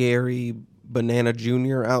 Gary Banana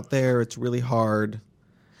Jr. out there. It's really hard.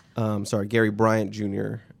 Gary Bryant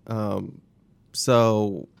Jr.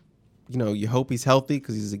 So, you hope he's healthy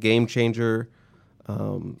because he's a game changer.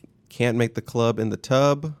 Can't make the club in the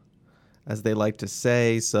tub, as they like to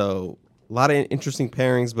say. So a lot of interesting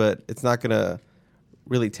pairings, but it's not going to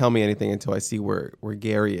really tell me anything until I see where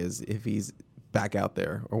Gary is, if he's back out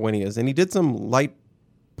there or when he is. And he did some light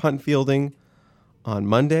punt fielding on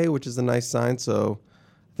Monday, which is a nice sign. So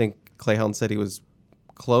I think Clay Helton said he was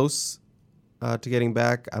close to getting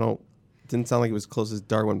back. Didn't sound like he was close as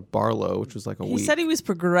Darwin Barlow, which was like a week. He said he was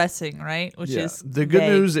progressing, right? Which is the good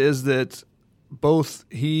news is that both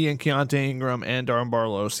he and Keontae Ingram and Darwin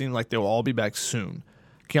Barlow seem like they will all be back soon.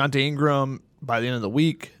 Keontae Ingram by the end of the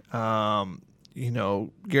week.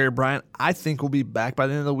 Gary Bryant, I think, will be back by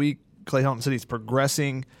the end of the week. Clay Helton said he's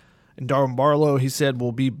progressing. And Darwin Barlow, he said,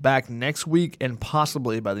 will be back next week and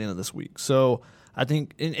possibly by the end of this week. So I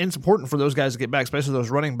think it's important for those guys to get back, especially those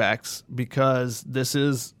running backs, because this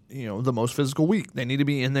is, the most physical week. They need to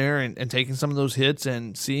be in there and taking some of those hits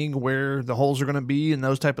and seeing where the holes are going to be and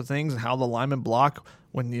those type of things, and how the linemen block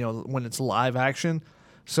when it's live action.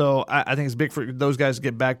 So I think it's big for those guys to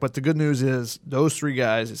get back. But the good news is those three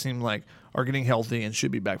guys, it seemed like, are getting healthy and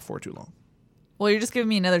should be back before too long. Well, you're just giving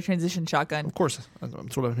me another transition shotgun. Of course.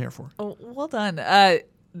 That's what I'm here for. Oh, well done.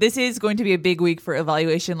 This is going to be a big week for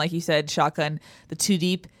evaluation. Like you said, shotgun, the two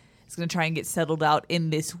deep is going to try and get settled out in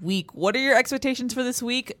this week. What are your expectations for this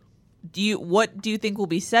week? What do you think will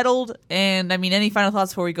be settled? And, any final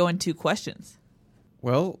thoughts before we go into questions?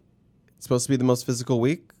 Well, it's supposed to be the most physical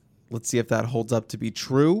week. Let's see if that holds up to be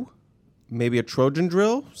true. Maybe a Trojan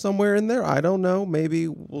drill somewhere in there. I don't know. Maybe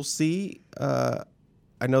we'll see.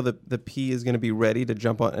 I know that the P is going to be ready to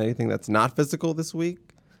jump on anything that's not physical this week.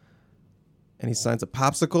 Any signs of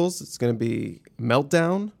popsicles? It's going to be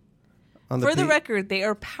meltdown on the For the P. record, they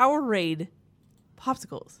are Powerade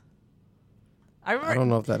popsicles. I don't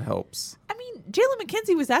know if that helps. Jalen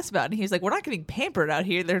McKenzie was asked about it, and he was like, we're not getting pampered out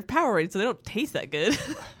here. They're Powerade, so they don't taste that good.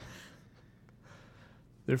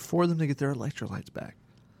 They're for them to get their electrolytes back.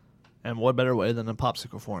 And what better way than a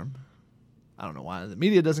popsicle form? I don't know why the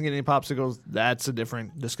media doesn't get any popsicles. That's a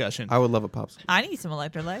different discussion. I would love a popsicle. I need some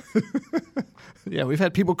electrolytes. Yeah, we've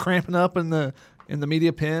had people cramping up in the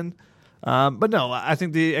media pen. But no, I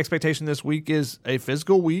think the expectation this week is a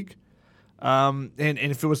physical week. And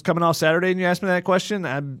if it was coming off Saturday and you asked me that question,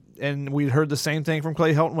 and we'd heard the same thing from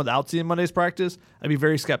Clay Helton without seeing Monday's practice, I'd be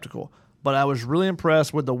very skeptical. But I was really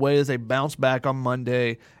impressed with the way that they bounced back on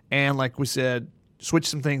Monday and, like we said, switched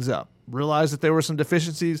some things up. Realized that there were some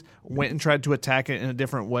deficiencies, went and tried to attack it in a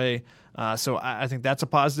different way. So I think that's a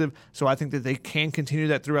positive. So I think that they can continue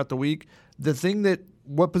that throughout the week.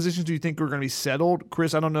 What positions do you think are going to be settled?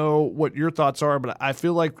 Chris, I don't know what your thoughts are, but I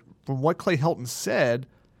feel like from what Clay Helton said,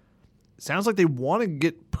 it sounds like they want to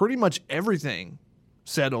get pretty much everything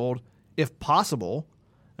settled if possible.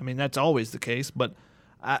 I mean, that's always the case, but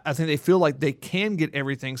I think they feel like they can get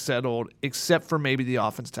everything settled except for maybe the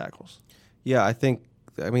offense tackles. Yeah,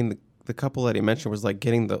 the couple that he mentioned was like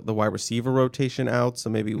getting the wide receiver rotation out. So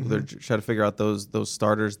maybe they're trying to figure out those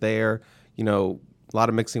starters there. You know, a lot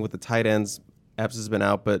of mixing with the tight ends. Epps has been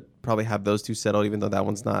out, but probably have those two settled, even though that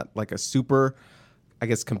one's not like a super, I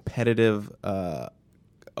guess, competitive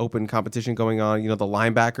open competition going on. You know, the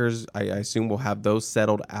linebackers, I assume we'll have those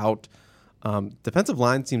settled out. Defensive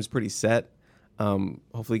line seems pretty set.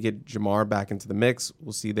 Hopefully get Jamar back into the mix.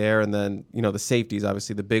 We'll see there. And then, you know, the safeties,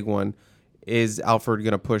 obviously the big one. Is Alford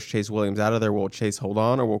going to push Chase Williams out of there? Will Chase hold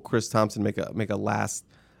on, or will Chris Thompson make a last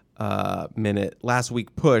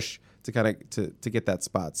week push to kind of to get that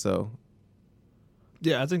spot? So,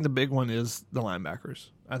 yeah, I think the big one is the linebackers.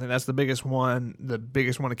 I think that's the biggest one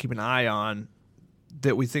to keep an eye on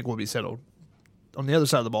that we think will be settled. On the other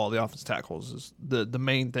side of the ball, the offensive tackles is the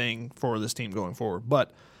main thing for this team going forward.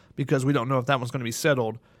 But because we don't know if that one's going to be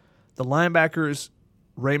settled, the linebackers,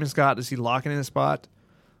 Raymond Scott, is he locking in his spot?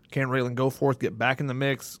 Can Raylan Goforth get back in the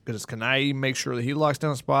mix? Does Kanai make sure that he locks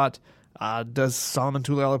down a spot? Does Solomon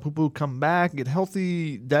Tulialapupu come back, get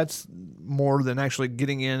healthy? That's more than actually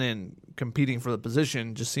getting in and competing for the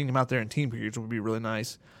position. Just seeing him out there in team periods would be really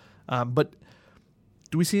nice. But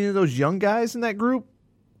do we see any of those young guys in that group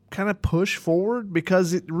kind of push forward?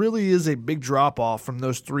 Because it really is a big drop-off from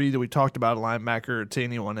those three that we talked about, a linebacker, to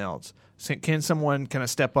anyone else. Can someone kind of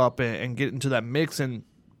step up and get into that mix and,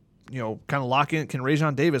 you know, kind of lock in? Can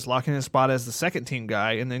Rajon Davis lock in his spot as the second team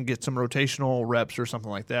guy and then get some rotational reps or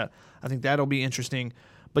something like that? I think that'll be interesting.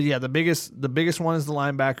 But yeah, the biggest one is the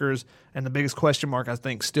linebackers, and the biggest question mark I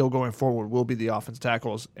think still going forward will be the offense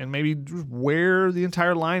tackles and maybe where the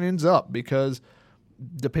entire line ends up, because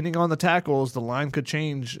depending on the tackles, the line could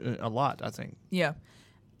change a lot, I think. Yeah.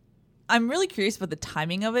 I'm really curious about the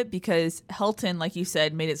timing of it, because Helton, like you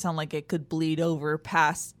said, made it sound like it could bleed over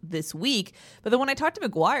past this week. But then when I talked to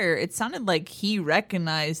McGuire, it sounded like he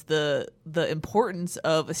recognized the importance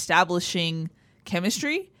of establishing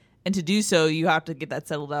chemistry. And to do so, you have to get that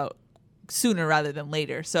settled out sooner rather than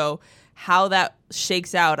later. So how that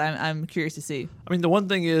shakes out, I'm curious to see. I mean, the one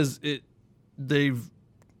thing is they've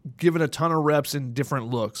given a ton of reps in different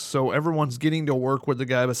looks. So everyone's getting to work with the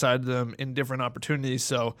guy beside them in different opportunities.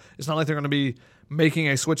 So it's not like they're going to be making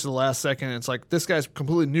a switch at the last second. It's like this guy's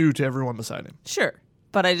completely new to everyone beside him. Sure.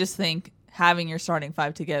 But I just think having your starting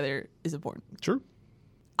five together is important. Sure.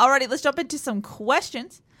 Alrighty, let's jump into some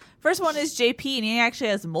questions. First one is JP, and he actually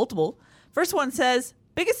has multiple. First one says,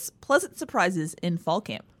 biggest pleasant surprises in fall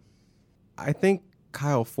camp? I think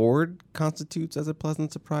Kyle Ford constitutes as a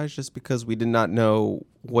pleasant surprise, just because we did not know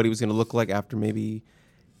what he was going to look like after maybe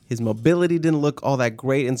his mobility didn't look all that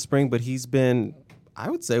great in spring, but he's been,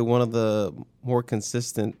 I would say, one of the more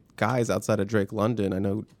consistent guys outside of Drake London. I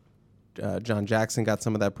know John Jackson got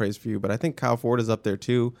some of that praise for you, but I think Kyle Ford is up there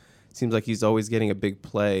too. Seems like he's always getting a big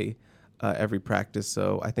play every practice,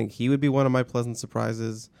 so I think he would be one of my pleasant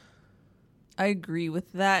surprises. I agree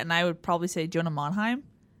with that, and I would probably say Jonah Monheim.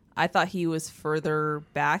 I thought he was further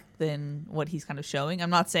back than what he's kind of showing.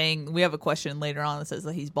 I'm not saying, we have a question later on that says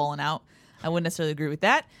that he's balling out. I wouldn't necessarily agree with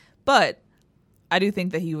that, but I do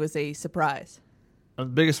think that he was a surprise. The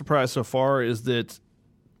biggest surprise so far is that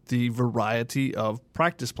the variety of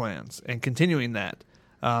practice plans and continuing that.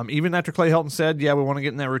 Even after Clay Helton said, yeah, we want to get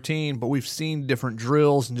in that routine, but we've seen different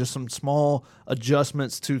drills and just some small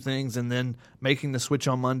adjustments to things, and then making the switch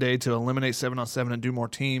on Monday to eliminate 7-on-7 and do more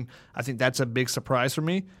team. I think that's a big surprise for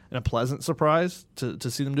me, and a pleasant surprise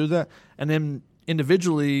to see them do that. And then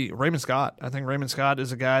individually, Raymond Scott. I think Raymond Scott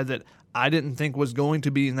is a guy that I didn't think was going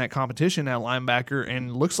to be in that competition at linebacker,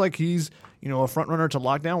 and looks like he's, a front runner to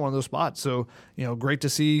lock down one of those spots. So, great to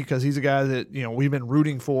see, because he's a guy that, we've been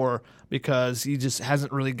rooting for, because he just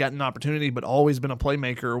hasn't really gotten an opportunity, but always been a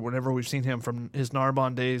playmaker whenever we've seen him from his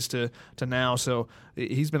Narbonne days to now. So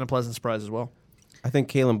he's been a pleasant surprise as well. I think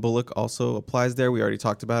Kalen Bullock also applies there. We already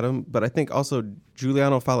talked about him. But I think also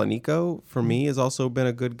Giuliano Falanico, for me, has also been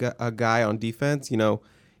a good guy on defense.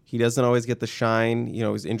 He doesn't always get the shine. He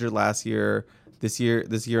was injured last year. This year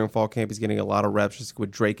in fall camp, he's getting a lot of reps just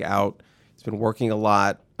with Drake out. He's been working a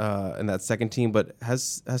lot in that second team, but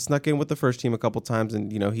has snuck in with the first team a couple times.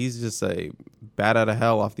 And, he's just a bat out of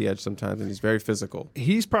hell off the edge sometimes, and he's very physical.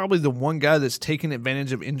 He's probably the one guy that's taken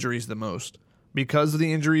advantage of injuries the most. Because of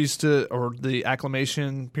the injuries or the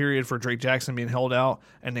acclimation period for Drake Jackson being held out,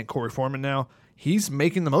 and then Corey Foreman now, he's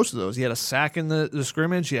making the most of those. He had a sack in the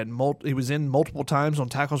scrimmage. He was in multiple times on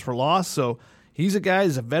tackles for loss. So he's a guy.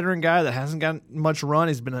 He's a veteran guy that hasn't gotten much run.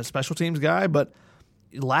 He's been a special teams guy, but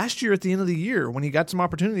last year at the end of the year, when he got some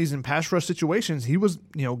opportunities in pass rush situations, he was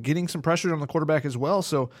getting some pressure on the quarterback as well.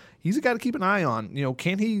 So he's a guy to keep an eye on.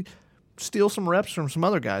 Can he steal some reps from some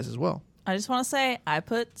other guys as well? I just want to say I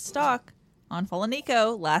put stock on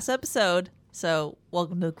Falanico last episode. So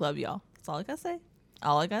welcome to the club, y'all. That's all I gotta say.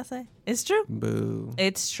 All I gotta say. It's true. Boo.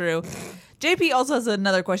 It's true. JP also has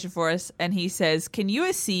another question for us, and he says, can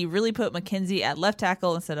USC really put McKenzie at left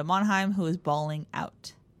tackle instead of Monheim, who is balling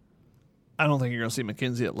out? I don't think you're going to see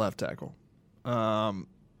McKenzie at left tackle.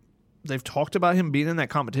 They've talked about him being in that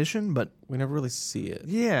competition, but we never really see it.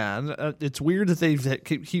 Yeah, it's weird that they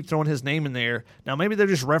keep throwing his name in there. Now, maybe they're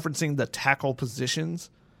just referencing the tackle positions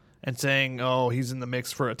and saying, oh, he's in the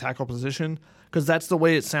mix for a tackle position, because that's the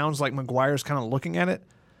way it sounds like McGuire's kind of looking at it.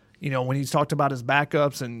 When he's talked about his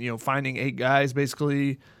backups and, finding 8 guys,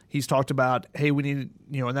 basically, he's talked about, hey, we need,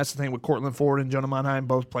 and that's the thing with Cortland Ford and Jonah Monheim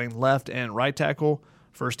both playing left and right tackle,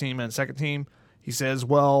 first team and second team. He says,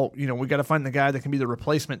 well, we got to find the guy that can be the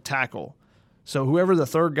replacement tackle. So whoever the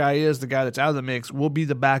third guy is, the guy that's out of the mix, will be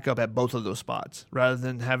the backup at both of those spots, rather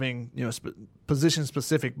than having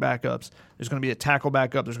position-specific backups. There's going to be a tackle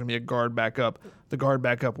backup. There's going to be a guard backup. The guard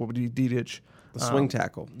backup will be Dedich. The swing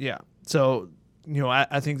tackle. Yeah. So,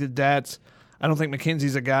 I think that's – I don't think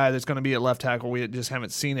McKenzie's a guy that's going to be at left tackle. We just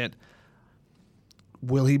haven't seen it.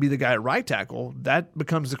 Will he be the guy at right tackle? That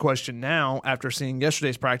becomes the question now after seeing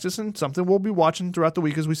yesterday's practice, and something we'll be watching throughout the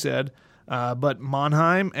week, as we said. But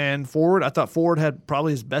Monheim and Ford, I thought Ford had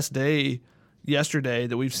probably his best day yesterday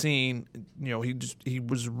that we've seen. He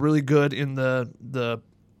was really good in the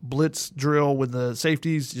blitz drill with the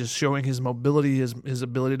safeties, just showing his mobility, his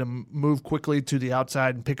ability to move quickly to the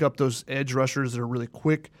outside and pick up those edge rushers that are really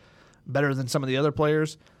quick, better than some of the other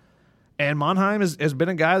players. And Monheim has been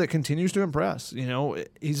a guy that continues to impress.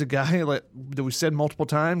 He's a guy that we've said multiple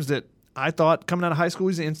times that I thought coming out of high school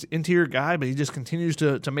he's an interior guy, but he just continues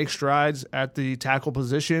to make strides at the tackle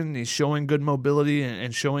position. He's showing good mobility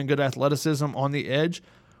and showing good athleticism on the edge.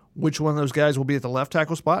 Which one of those guys will be at the left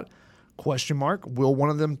tackle spot? Question mark. Will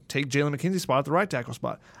one of them take Jalen McKenzie's spot at the right tackle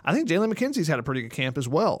spot? I think Jalen McKenzie's had a pretty good camp as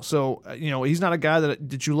well. So, he's not a guy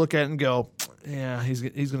that you look at and go, yeah, he's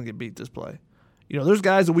going to get beat this play. There's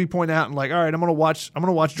guys that we point out and like, all right, I'm going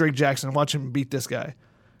to watch Drake Jackson and watch him beat this guy.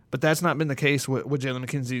 But that's not been the case with Jalen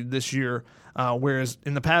McKenzie this year, whereas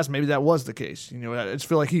in the past maybe that was the case. I just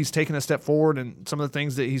feel like he's taken a step forward, and some of the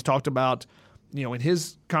things that he's talked about, in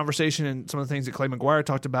his conversation, and some of the things that Clay McGuire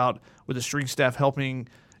talked about with the strength staff helping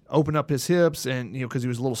open up his hips, and because he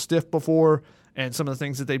was a little stiff before, and some of the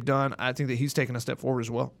things that they've done, I think that he's taken a step forward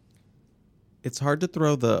as well. It's hard to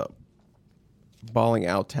throw the balling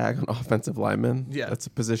out tag on offensive linemen. Yeah. That's a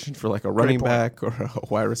position for like a running back or a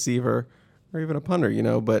wide receiver or even a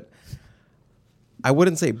punter, but I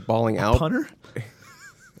wouldn't say balling out. Punter?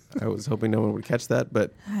 I was hoping no one would catch that,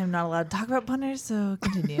 but I'm not allowed to talk about punters, so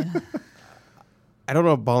continue. I don't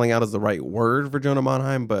know if balling out is the right word for Jonah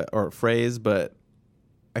Monheim, or phrase, but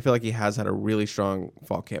I feel like he has had a really strong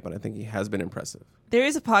fall camp, and I think he has been impressive. There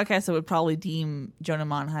is a podcast that would probably deem Jonah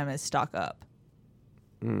Monheim as stock up.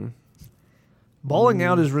 Balling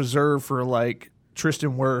out is reserved for like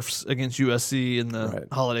Tristan Wirfs against USC in the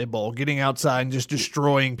Holiday Bowl, getting outside and just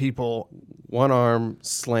destroying people. One arm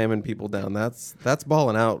slamming people down. That's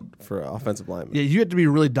balling out for offensive linemen. Yeah, you have to be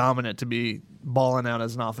really dominant to be balling out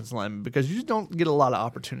as an offensive lineman, because you just don't get a lot of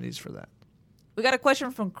opportunities for that. We got a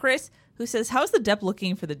question from Chris, who says, how's the depth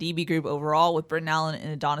looking for the DB group overall with Britton Allen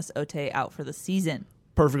and Adonis Ote out for the season?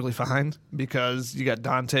 Perfectly fine, because you got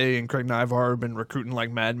Dante and Craig Naivar have been recruiting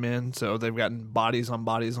like madmen, so they've gotten bodies on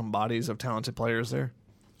bodies on bodies of talented players there.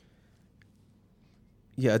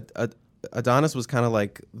 Yeah, Adonis was kind of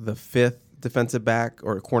like the 5th defensive back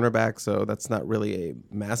or cornerback, so that's not really a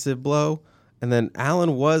massive blow. And then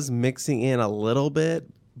Allen was mixing in a little bit,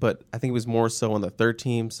 but I think it was more so on the 3rd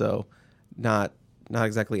team, so not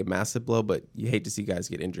exactly a massive blow, but you hate to see guys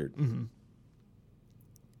get injured. Mm-hmm.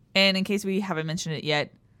 And in case we haven't mentioned it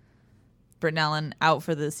yet, Britton Allen out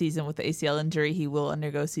for the season with the ACL injury. He will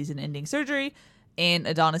undergo season-ending surgery. And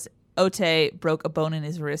Adonis Ote broke a bone in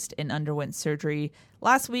his wrist and underwent surgery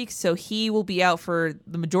last week, so he will be out for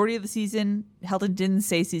the majority of the season. Helton didn't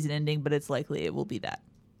say season-ending, but it's likely it will be that.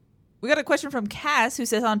 We got a question from Cass, who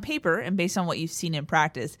says, on paper and based on what you've seen in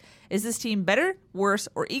practice, is this team better, worse,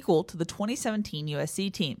 or equal to the 2017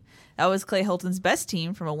 USC team? That was Clay Helton's best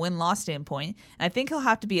team from a win-loss standpoint, and I think he'll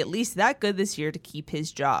have to be at least that good this year to keep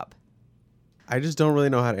his job. I just don't really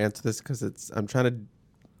know how to answer this because it's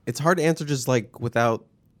hard to answer just like without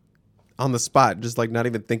on the spot, just like not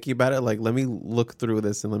even thinking about it. Like, let me look through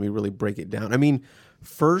this and let me really break it down. I mean,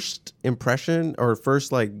 first impression or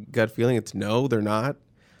first like gut feeling, it's no, they're not.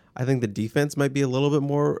 I think the defense might be a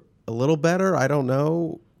little better. I don't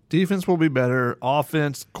know. Defense will be better.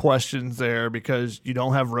 Offense, questions there because you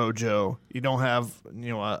don't have Rojo. You don't have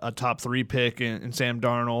a top 3 pick in Sam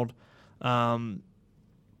Darnold.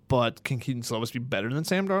 But can Keaton Slovis be better than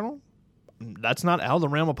Sam Darnold? That's not out of the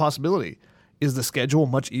realm of possibility. Is the schedule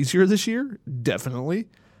much easier this year? Definitely.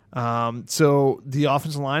 So the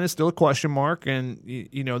offensive line is still a question mark, and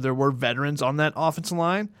there were veterans on that offensive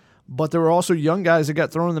line. But there were also young guys that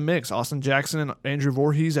got thrown in the mix. Austin Jackson and Andrew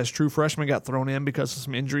Voorhees as true freshmen got thrown in because of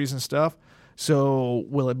some injuries and stuff. So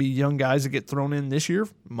will it be young guys that get thrown in this year?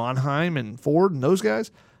 Monheim and Ford and those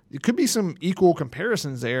guys? It could be some equal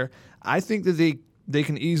comparisons there. I think that they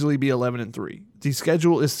can easily be 11-3. The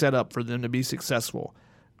schedule is set up for them to be successful.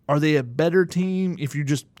 Are they a better team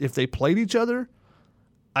if they played each other?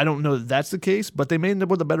 I don't know that that's the case, but they may end up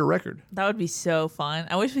with a better record. That would be so fun.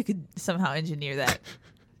 I wish we could somehow engineer that.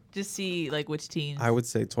 Just see like which teams. I would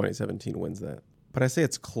say 2017 wins that. But I say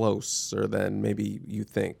it's closer than maybe you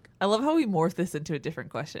think. I love how we morph this into a different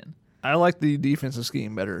question. I like the defensive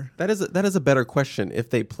scheme better. That is a better question. If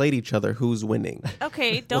they played each other, who's winning?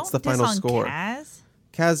 Okay, don't What's the diss final on score?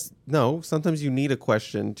 Kaz, no. Sometimes you need a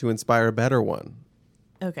question to inspire a better one.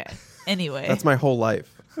 Okay. Anyway. That's my whole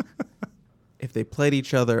life. If they played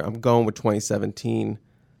each other, I'm going with 2017.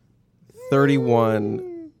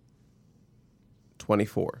 31-24.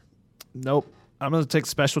 Nope. I'm going to take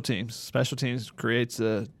special teams. Special teams creates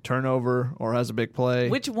a turnover or has a big play.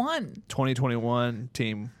 Which one? 2021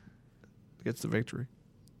 team gets the victory.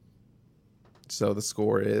 So the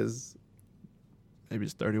score is? Maybe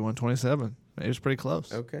it's 31-27. Maybe it's pretty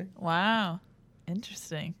close. Okay. Wow.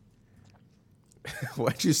 Interesting.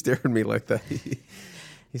 Why'd you stare at me like that? He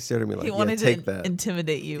stared at me like, he wanted take to that.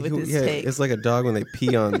 intimidate you with his take. It's like a dog when they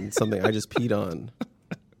pee on something I just peed on.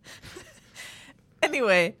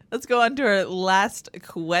 Anyway, let's go on to our last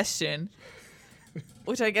question,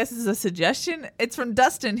 which I guess is a suggestion. It's from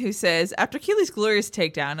Dustin, who says, after Keely's glorious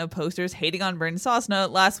takedown of posters hating on Brandon Sosna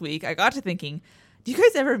last week, I got to thinking, do you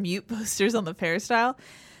guys ever mute posters on the peristyle?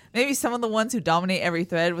 Maybe some of the ones who dominate every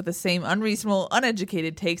thread with the same unreasonable,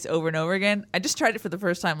 uneducated takes over and over again. I just tried it for the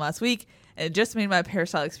first time last week, and it just made my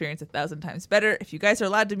peristyle experience 1,000 times better. If you guys are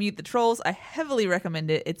allowed to mute the trolls, I heavily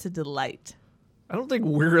recommend it. It's a delight. I don't think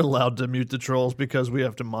we're allowed to mute the trolls because we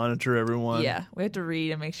have to monitor everyone. Yeah, we have to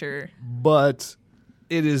read and make sure. But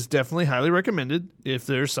it is definitely highly recommended. If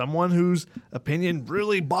there's someone whose opinion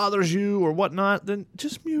really bothers you or whatnot, then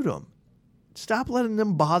just mute them. Stop letting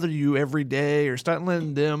them bother you every day or stop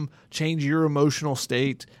letting them change your emotional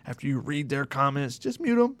state after you read their comments. Just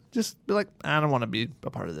mute them. Just be like, I don't want to be a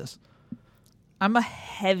part of this. I'm a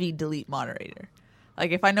heavy delete moderator.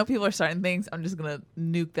 Like, if I know people are starting things, I'm just going to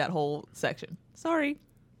nuke that whole section. Sorry.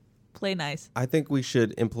 Play nice. I think we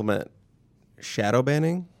should implement shadow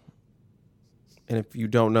banning. And if you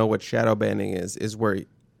don't know what shadow banning is where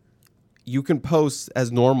you can post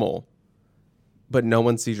as normal, but no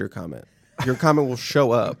one sees your comment. Your comment will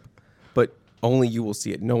show up, but only you will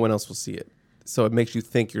see it. No one else will see it. So it makes you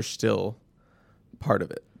think you're still part of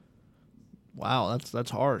it. Wow, that's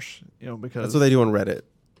harsh. Because that's what they do on Reddit.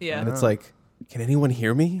 Yeah. And it's like, can anyone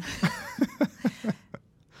hear me?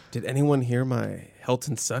 Did anyone hear my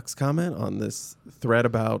Helton sucks comment on this thread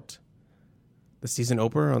about the season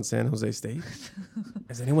opener on San Jose State?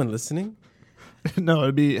 Is anyone listening? No,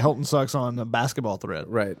 it'd be Helton sucks on the basketball thread.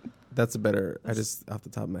 Right. That's a better, I just, off the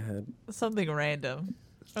top of my head. Something random.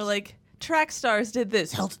 Or like, track stars did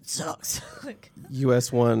this. Helton sucks. Like,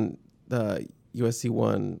 USC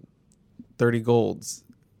won 30 golds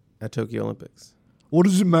at Tokyo Olympics. What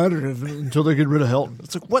does it matter until they get rid of Helton?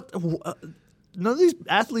 It's like, what? None of these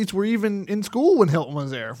athletes were even in school when Helton was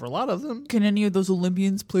there for a lot of them. Can any of those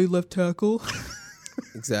Olympians play left tackle?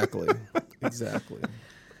 Exactly.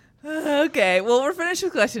 Okay, well, we're finished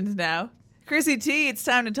with questions now. Chrissy T, it's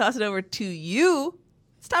time to toss it over to you.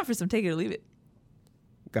 It's time for some take it or leave it.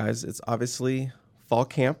 Guys, it's obviously fall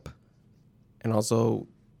camp and also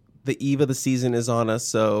the eve of the season is on us,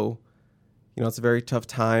 so it's a very tough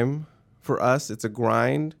time for us. It's a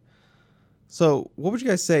grind. So what would you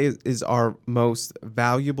guys say is our most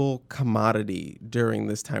valuable commodity during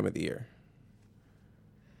this time of the year?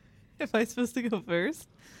 If I'm supposed to go first,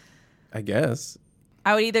 I guess.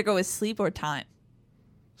 I would either go with sleep or time.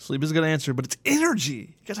 Sleep is a good answer, but it's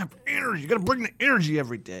energy. You guys have energy. You got to bring the energy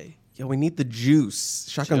every day. Yeah, we need the juice.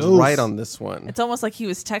 Shotgun's Juice. right on this one. It's almost like he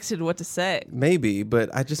was texted what to say. Maybe, but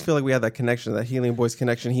I just feel like we had that connection, that Helium Boys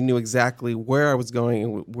connection. He knew exactly where I was going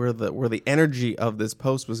and where the energy of this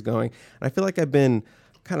post was going. And I feel like I've been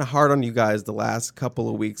kind of hard on you guys the last couple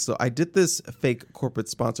of weeks. So I did this fake corporate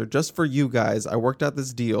sponsor just for you guys. I worked out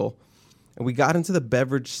this deal, and we got into the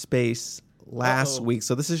beverage space last week.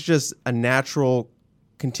 So this is just a natural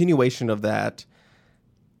continuation of that.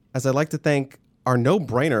 As I'd like to thank our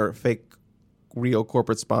no-brainer fake Rio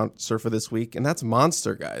corporate sponsor for this week, and that's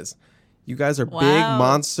Monster, guys. You guys are big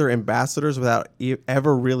Monster ambassadors without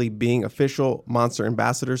ever really being official Monster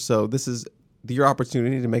ambassadors, so this is your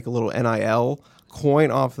opportunity to make a little NIL coin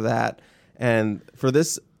off of that. And for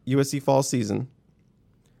this USC fall season,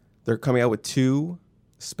 they're coming out with 2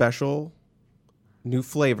 special new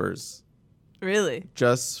flavors. Really?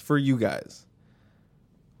 Just for you guys.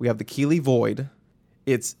 We have the Keeley Void.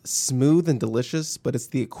 It's smooth and delicious, but it's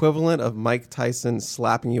the equivalent of Mike Tyson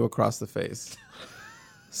slapping you across the face.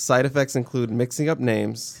 Side effects include mixing up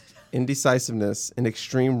names, indecisiveness, and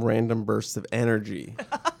extreme random bursts of energy.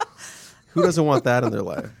 Who doesn't want that in their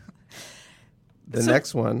life? The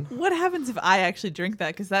next one. What happens if I actually drink that?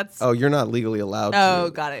 Because that's... Oh, you're not legally allowed to. Oh,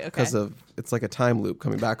 got it. Okay. Because it's like a time loop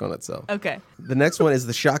coming back on itself. Okay. The next one is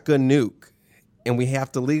the Shotgun Nuke. And we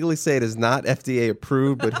have to legally say it is not FDA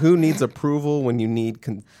approved, but who needs approval when you need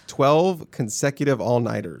 12 consecutive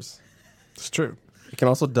all-nighters? It's true. It can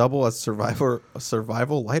also double as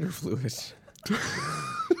survival lighter fluid.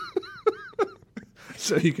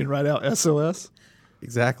 So you can write out SOS?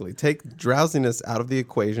 Exactly. Take drowsiness out of the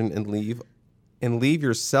equation and leave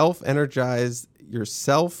your self-energized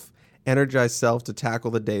self to tackle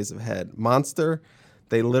the days ahead. Monster,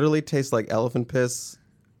 they literally taste like elephant piss,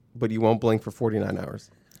 but you won't blink for 49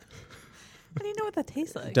 hours. How do you know what that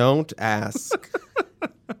tastes like? Don't ask.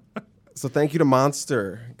 So thank you to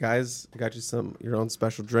Monster. Guys, I got you your own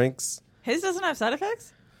special drinks. His doesn't have side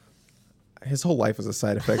effects? His whole life was a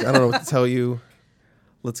side effect. I don't know what to tell you.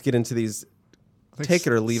 Let's get into these. Take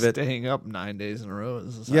it or leave it. Staying up 9 days in a row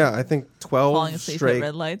is a side Yeah, effect. I think 12 Falling asleep straight at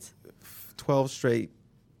red lights? 12 straight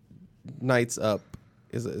nights up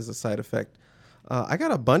is a side effect. I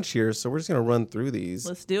got a bunch here, so we're just going to run through these.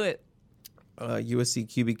 Let's do it. USC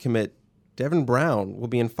QB commit Devin Brown will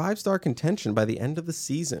be in 5-star contention by the end of the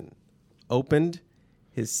season. Opened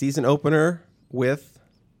his season opener with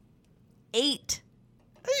 8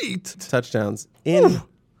 touchdowns in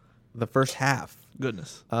the first half.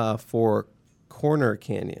 Goodness. For Corner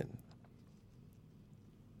Canyon.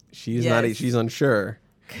 She's not. She's unsure.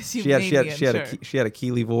 She had a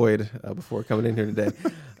Keeley Void before coming in here today.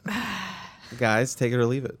 Guys, take it or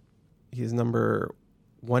leave it. He's number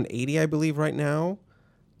 180, I believe, right now.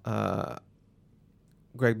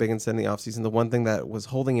 Greg Biggins said in the offseason the one thing that was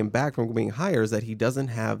holding him back from being higher is that he doesn't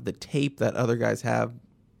have the tape that other guys have.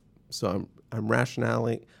 So I'm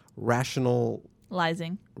rationalizing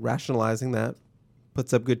that.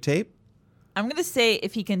 Puts up good tape. I'm going to say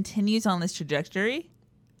if he continues on this trajectory,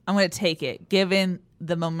 I'm going to take it, given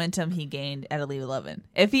the momentum he gained at Elite 11.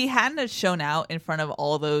 If he hadn't have shown out in front of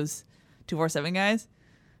all those 247 guys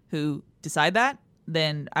who decide that,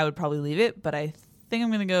 then I would probably leave it. But I think I'm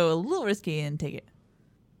going to go a little risky and take it.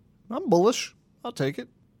 I'm bullish. I'll take it.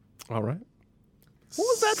 All right. What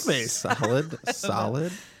was that face?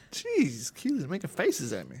 Solid. Jeez, Keely's making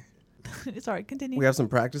faces at me. It's all right. Continue. We have some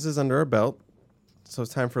practices under our belt, so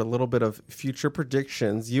it's time for a little bit of future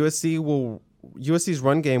predictions. USC's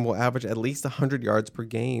run game will average at least 100 yards per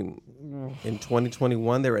game. In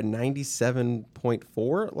 2021, they were at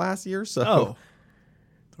 97.4 last year. So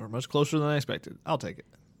we're much closer than I expected. I'll take it.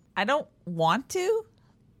 I don't want to.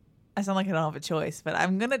 I sound like I don't have a choice, but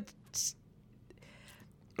I'm gonna.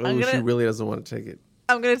 She really doesn't want to take it.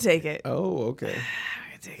 I'm gonna take it. Oh, okay. I'm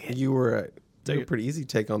gonna take it. You were a pretty easy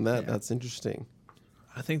take on that. Yeah. That's interesting.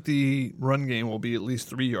 I think the run game will be at least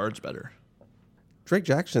 3 yards better. Drake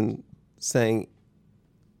Jackson saying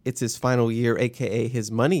it's his final year, a.k.a.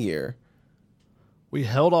 his money year. We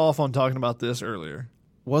held off on talking about this earlier.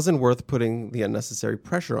 Wasn't worth putting the unnecessary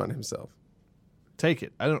pressure on himself. Take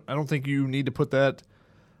it. I don't think you need to put that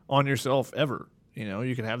on yourself ever.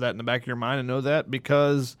 You can have that in the back of your mind and know that,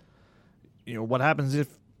 because what happens if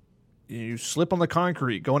you slip on the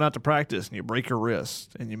concrete going out to practice and you break your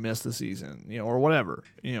wrist and you miss the season, or whatever.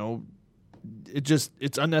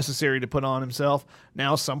 It's unnecessary to put on himself.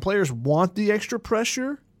 Now, some players want the extra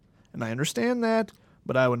pressure, and I understand that,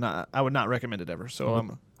 but I would not recommend it ever.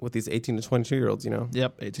 So with these 18 to 22-year-olds,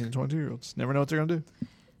 Yep, 18 to 22-year-olds. Never know what they're going to do.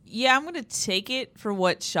 Yeah, I'm going to take it for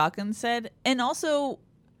what Shotgun said. And also,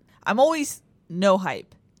 I'm always no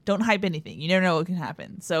hype. Don't hype anything. You never know what can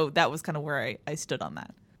happen. So that was kind of where I stood on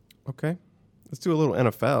that. Okay. Let's do a little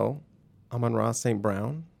NFL. Amon-Ra St.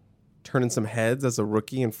 Brown turning some heads as a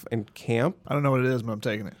rookie in camp. I don't know what it is, but I'm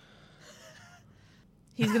taking it.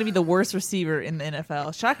 He's going to be the worst receiver in the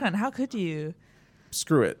NFL. Shotgun, how could you?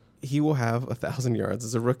 Screw it. He will have 1,000 yards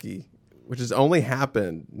as a rookie, which has only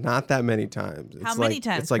happened not that many times. How many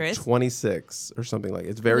times, It's like Chris? 26 or something like.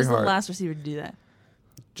 It's very hard. Who's the last receiver to do that?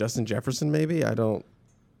 Justin Jefferson, maybe? I'm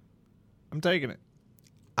taking it.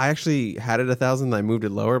 I actually had it 1,000 and I moved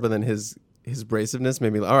it lower, but then his abrasiveness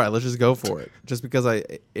made me all right, let's just go for it. Just because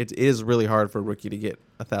it is really hard for a rookie to get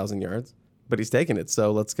 1,000 yards, but he's taking it,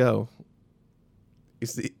 so let's go. You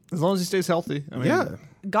see, As long as he stays healthy. yeah,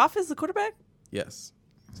 Goff is the quarterback? yes,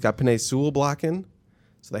 he's got Penei Sewell blocking,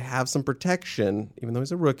 so they have some protection, even though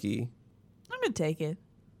he's a rookie. I'm going to take it.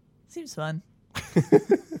 Seems fun.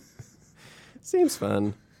 Seems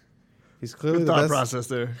fun. He's clearly Good the thought best. process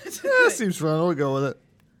there. Yeah, seems fun. We'll go with it.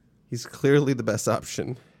 He's clearly the best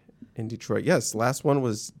option in Detroit. Yes, last one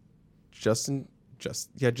was Justin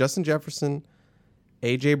Jefferson,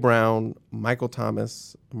 A.J. Brown, Michael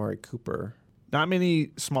Thomas, Amari Cooper. Not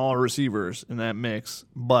many smaller receivers in that mix,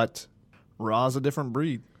 but Ra's a different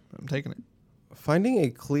breed. I'm taking it. Finding a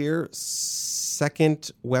clear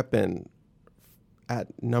second weapon at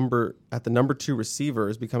the number 2 receiver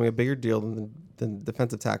is becoming a bigger deal than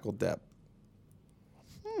defensive tackle depth.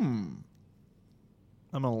 I'm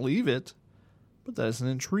going to leave it, but that's an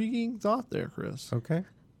intriguing thought there, Chris. Okay,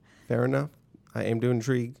 fair enough. I aim to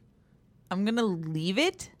intrigue. I'm going to leave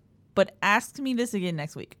it, but ask me this again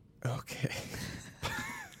next week. Okay.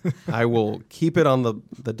 I will keep it on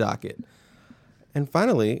the docket. And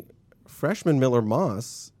finally, freshman Miller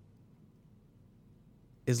Moss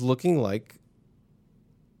is looking like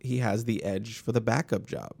he has the edge for the backup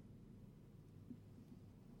job.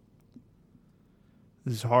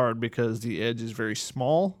 This is hard because the edge is very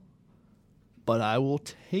small, but I will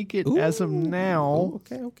take it as of now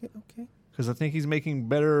Okay. because I think he's making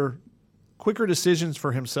better, quicker decisions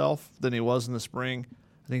for himself than he was in the spring.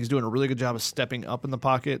 I think he's doing a really good job of stepping up in the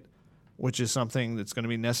pocket, which is something that's going to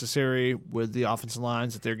be necessary with the offensive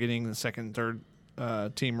lines that they're getting the second and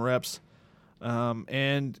third team reps.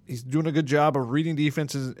 And he's doing a good job of reading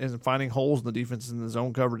defenses and finding holes in the defenses and the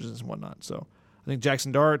zone coverages and whatnot. So I think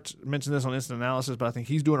Jackson Dart mentioned this on Instant Analysis, but I think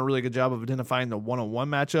he's doing a really good job of identifying the one-on-one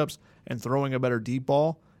matchups and throwing a better deep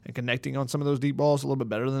ball and connecting on some of those deep balls a little bit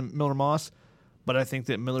better than Miller Moss. But I think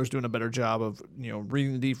that Miller's doing a better job of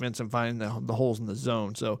reading the defense and finding the holes in the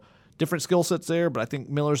zone. So different skill sets there, but I think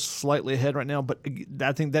Miller's slightly ahead right now. But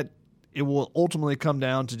I think that it will ultimately come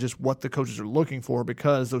down to just what the coaches are looking for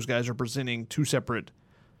because those guys are presenting two separate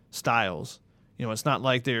styles. It's not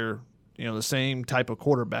like they're the same type of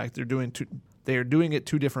quarterback. They're doing it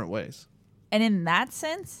two different ways. And in that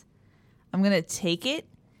sense, I'm going to take it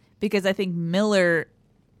because I think Miller,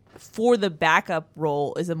 for the backup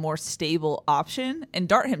role, is a more stable option. And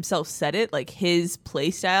Dart himself said it, like his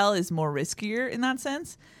play style is more riskier in that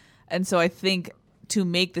sense. And so I think to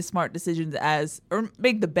make the smart decisions or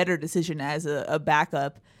make the better decision as a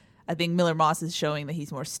backup, I think Miller Moss is showing that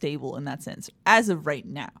he's more stable in that sense as of right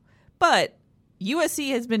now. But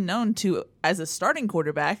USC has been known to, as a starting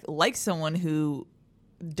quarterback, like someone who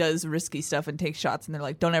does risky stuff and takes shots, and they're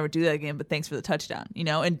like, don't ever do that again, but thanks for the touchdown,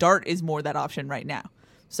 and Dart is more that option right now.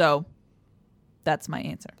 So that's my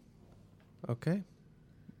answer. Okay.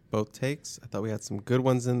 Both takes. I thought we had some good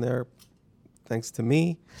ones in there. Thanks to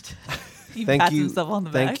me. Thank you. Himself on the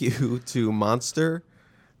back. Thank you to Monster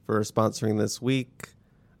for sponsoring this week.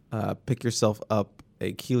 Pick yourself up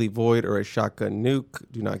a Keeley Void or a Shotgun Nuke.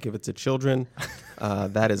 Do not give it to children.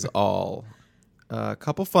 That is all. A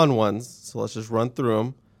couple fun ones, so let's just run through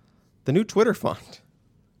them. The new Twitter font.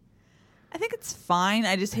 I think it's fine.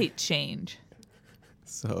 I just hate change.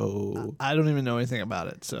 So I don't even know anything about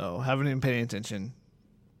it, so haven't even paid any attention.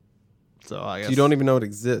 So I guess you don't even know it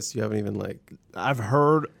exists. You haven't even I've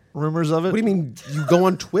heard rumors of it. What do you mean? You go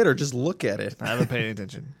on Twitter, just look at it. I haven't paid any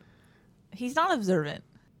attention. He's not observant.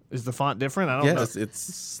 Is the font different? I don't know. Yes, it's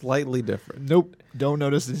slightly different. Nope. Don't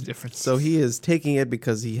notice the difference. So he is taking it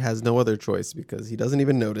because he has no other choice because he doesn't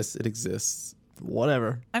even notice it exists.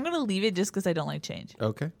 Whatever. I'm going to leave it just because I don't like change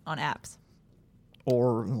Okay. on apps.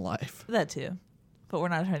 Or in life. That too. But we're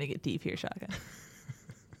not trying to get deep here, Shotgun.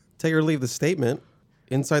 Take or leave the statement.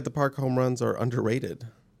 Inside the park home runs are underrated.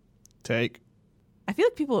 Take. I feel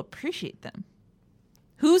like people appreciate them.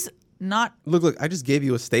 Who's not... Look, I just gave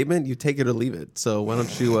you a statement. You take it or leave it. So why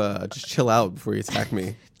don't you just chill out before you attack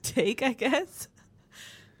me? Take, I guess?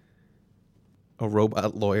 A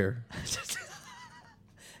robot lawyer.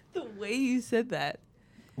 The way you said that.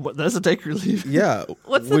 What? That's a take or leave. Yeah.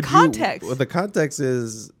 What's the context? Well, the context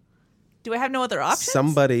is Do I have no other options?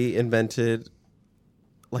 somebody invented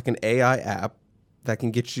like an AI app that can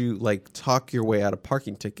get you like talk your way out of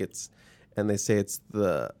parking tickets, and they say it's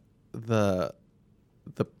the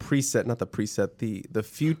preset, not the preset,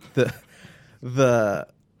 the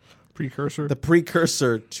Precursor. the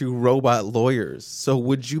precursor to robot lawyers. So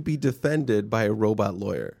would you be defended by a robot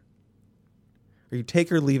lawyer? Are you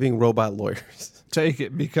take or leaving robot lawyers? Take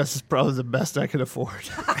it because it's probably the best I could afford.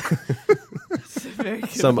 That's a very good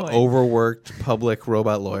Some point. overworked public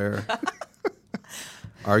robot lawyer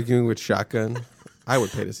arguing with Shotgun. I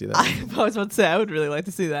would pay to see that. I was about to say, I would really like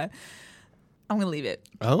to see that. I'm going to leave it.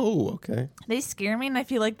 Oh, okay. They scare me, and I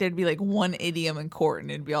feel like there'd be like one idiom in court, and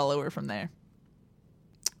it'd be all over from there.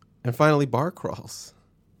 And finally, bar crawls.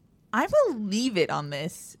 I will leave it on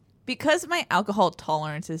this because my alcohol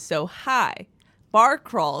tolerance is so high. Bar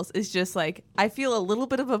crawls is just like, I feel a little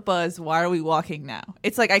bit of a buzz. Why are we walking now?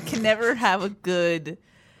 It's like I can never have a good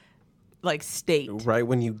like state. Right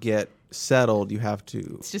when you get settled, you have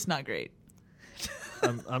to. It's just not great.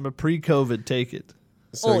 I'm a pre-COVID take it.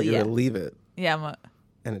 So Oh, you're yeah. going to leave it Yeah,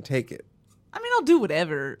 and then take it. I mean, I'll do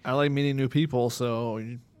whatever. I like meeting new people, so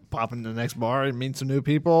you pop into the next bar and meet some new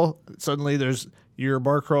people. Suddenly, your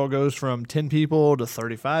bar crawl goes from 10 people to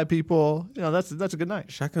 35 people. You know, that's a good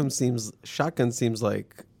night. Shotgun seems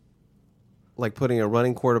like putting a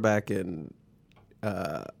running quarterback in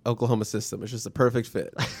Oklahoma system. It's just a perfect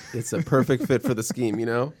fit. It's a perfect fit for the scheme, you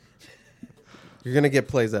know? You're going to get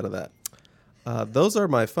plays out of that. Those are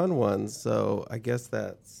my fun ones, so I guess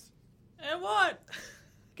that's... And what?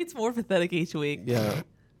 Gets more pathetic each week. Yeah.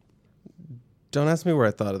 Don't ask me where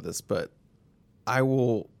I thought of this, but I'm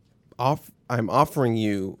offering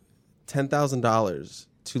you $10,000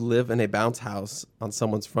 to live in a bounce house on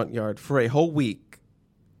someone's front yard for a whole week.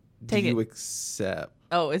 Take Do you it. accept?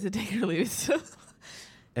 Oh, is it take or leave it?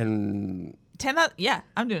 And 10,000? Yeah,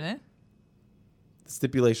 I'm doing it. the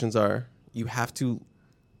stipulations are you have to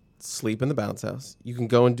sleep in the bounce house. You can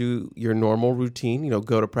go and do your normal routine,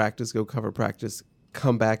 go to practice, go cover practice,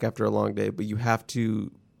 come back after a long day, but you have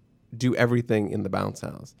to do everything in the bounce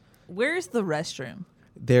house. Where's the restroom?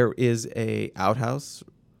 There is a outhouse.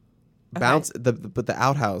 But the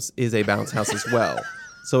outhouse is a bounce house as well.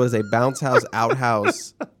 So it is a bounce house,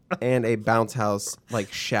 outhouse, and a bounce house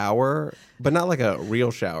like shower, but not like a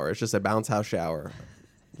real shower. It's just a bounce house shower,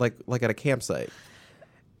 like at a campsite.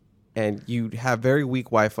 And you have very weak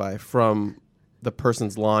Wi-Fi from the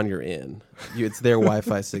person's lawn you're in. It's their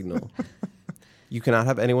Wi-Fi signal. You cannot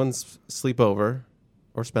have anyone sleep over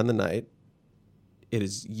or spend the night. It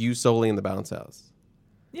is you solely in the bounce house.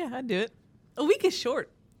 Yeah, I'd do it. A week is short.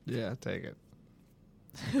 Yeah, take it.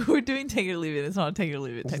 We're doing take it or leave it. It's not a take it or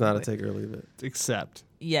leave it. It's not a technically. take or leave it. Accept.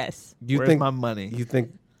 Yes. Where's my money? You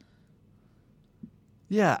think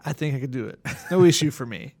Yeah, I think I could do it. No issue for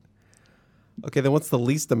me. okay? Then what's the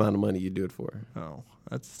least amount of money you do it for? Oh,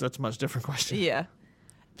 that's a much different question. Yeah.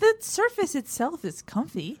 The surface itself is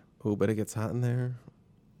comfy. Oh, but it gets hot in there.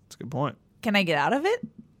 That's a good point. Can I get out of it?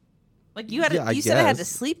 Like you had, Yeah, you said I had to guess.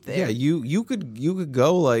 sleep there. Yeah, you could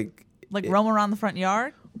go like roam around the front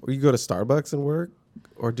yard. or you go to Starbucks and work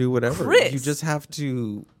or do whatever. Chris. You just have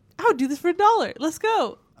to. I would do this for $1. Let's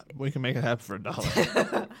go. We can make it happen for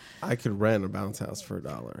 $1. I could rent a bounce house for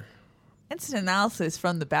 $1. Instant analysis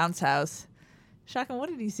from the bounce house. Shotgun, what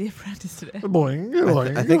did you see at practice today? Boing,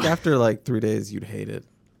 boing. I think after like 3 days, you'd hate it.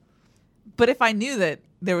 But if I knew that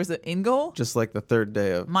there was an end goal, Just like the third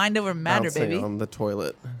day of mind over matter, bouncing baby. on the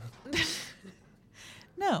toilet.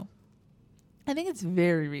 No. I think it's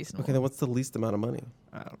very reasonable. Okay, then what's the least amount of money?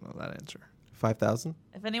 I don't know that answer. 5,000?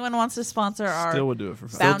 If anyone wants to sponsor our Still would do it for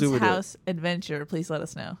 $5. bounce do it. house adventure, please let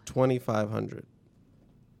us know. 2,500.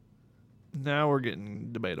 Now we're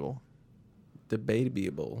getting debatable.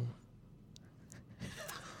 Debatable.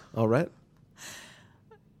 All right.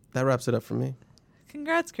 That wraps it up for me.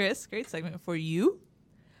 Congrats, Chris. Great segment for you.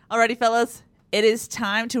 Alrighty, fellas. It is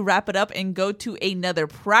time to wrap it up and go to another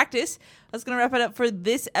practice. That's going to wrap it up for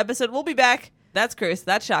this episode. We'll be back. That's Chris.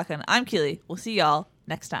 That's Shotgun. I'm Keely. We'll see y'all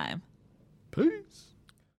next time. Peace.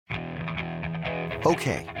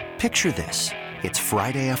 Okay, picture this. It's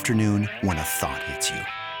Friday afternoon when a thought hits you.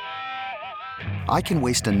 I can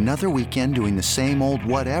waste another weekend doing the same old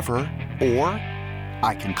whatever, or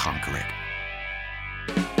I can conquer it.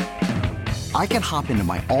 I can hop into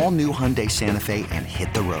my all-new Hyundai Santa Fe and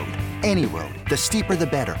hit the road. Any road. The steeper, the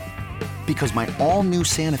better. Because my all-new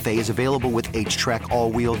Santa Fe is available with H-Track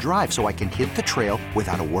all-wheel drive, so I can hit the trail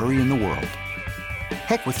without a worry in the world.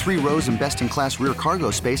 Heck, with 3 rows and best-in-class rear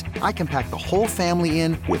cargo space, I can pack the whole family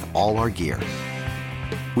in with all our gear.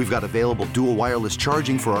 We've got available dual wireless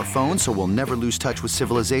charging for our phones, so we'll never lose touch with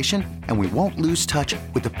civilization, and we won't lose touch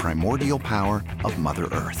with the primordial power of Mother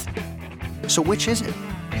Earth. So which is it?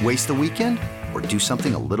 Waste the weekend or do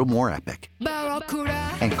something a little more epic?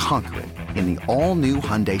 And conquer it in the all-new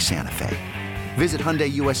Hyundai Santa Fe. Visit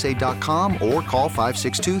HyundaiUSA.com or call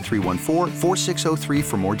 562-314-4603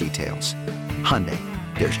 for more details. Hyundai,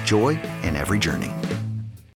 there's joy in every journey.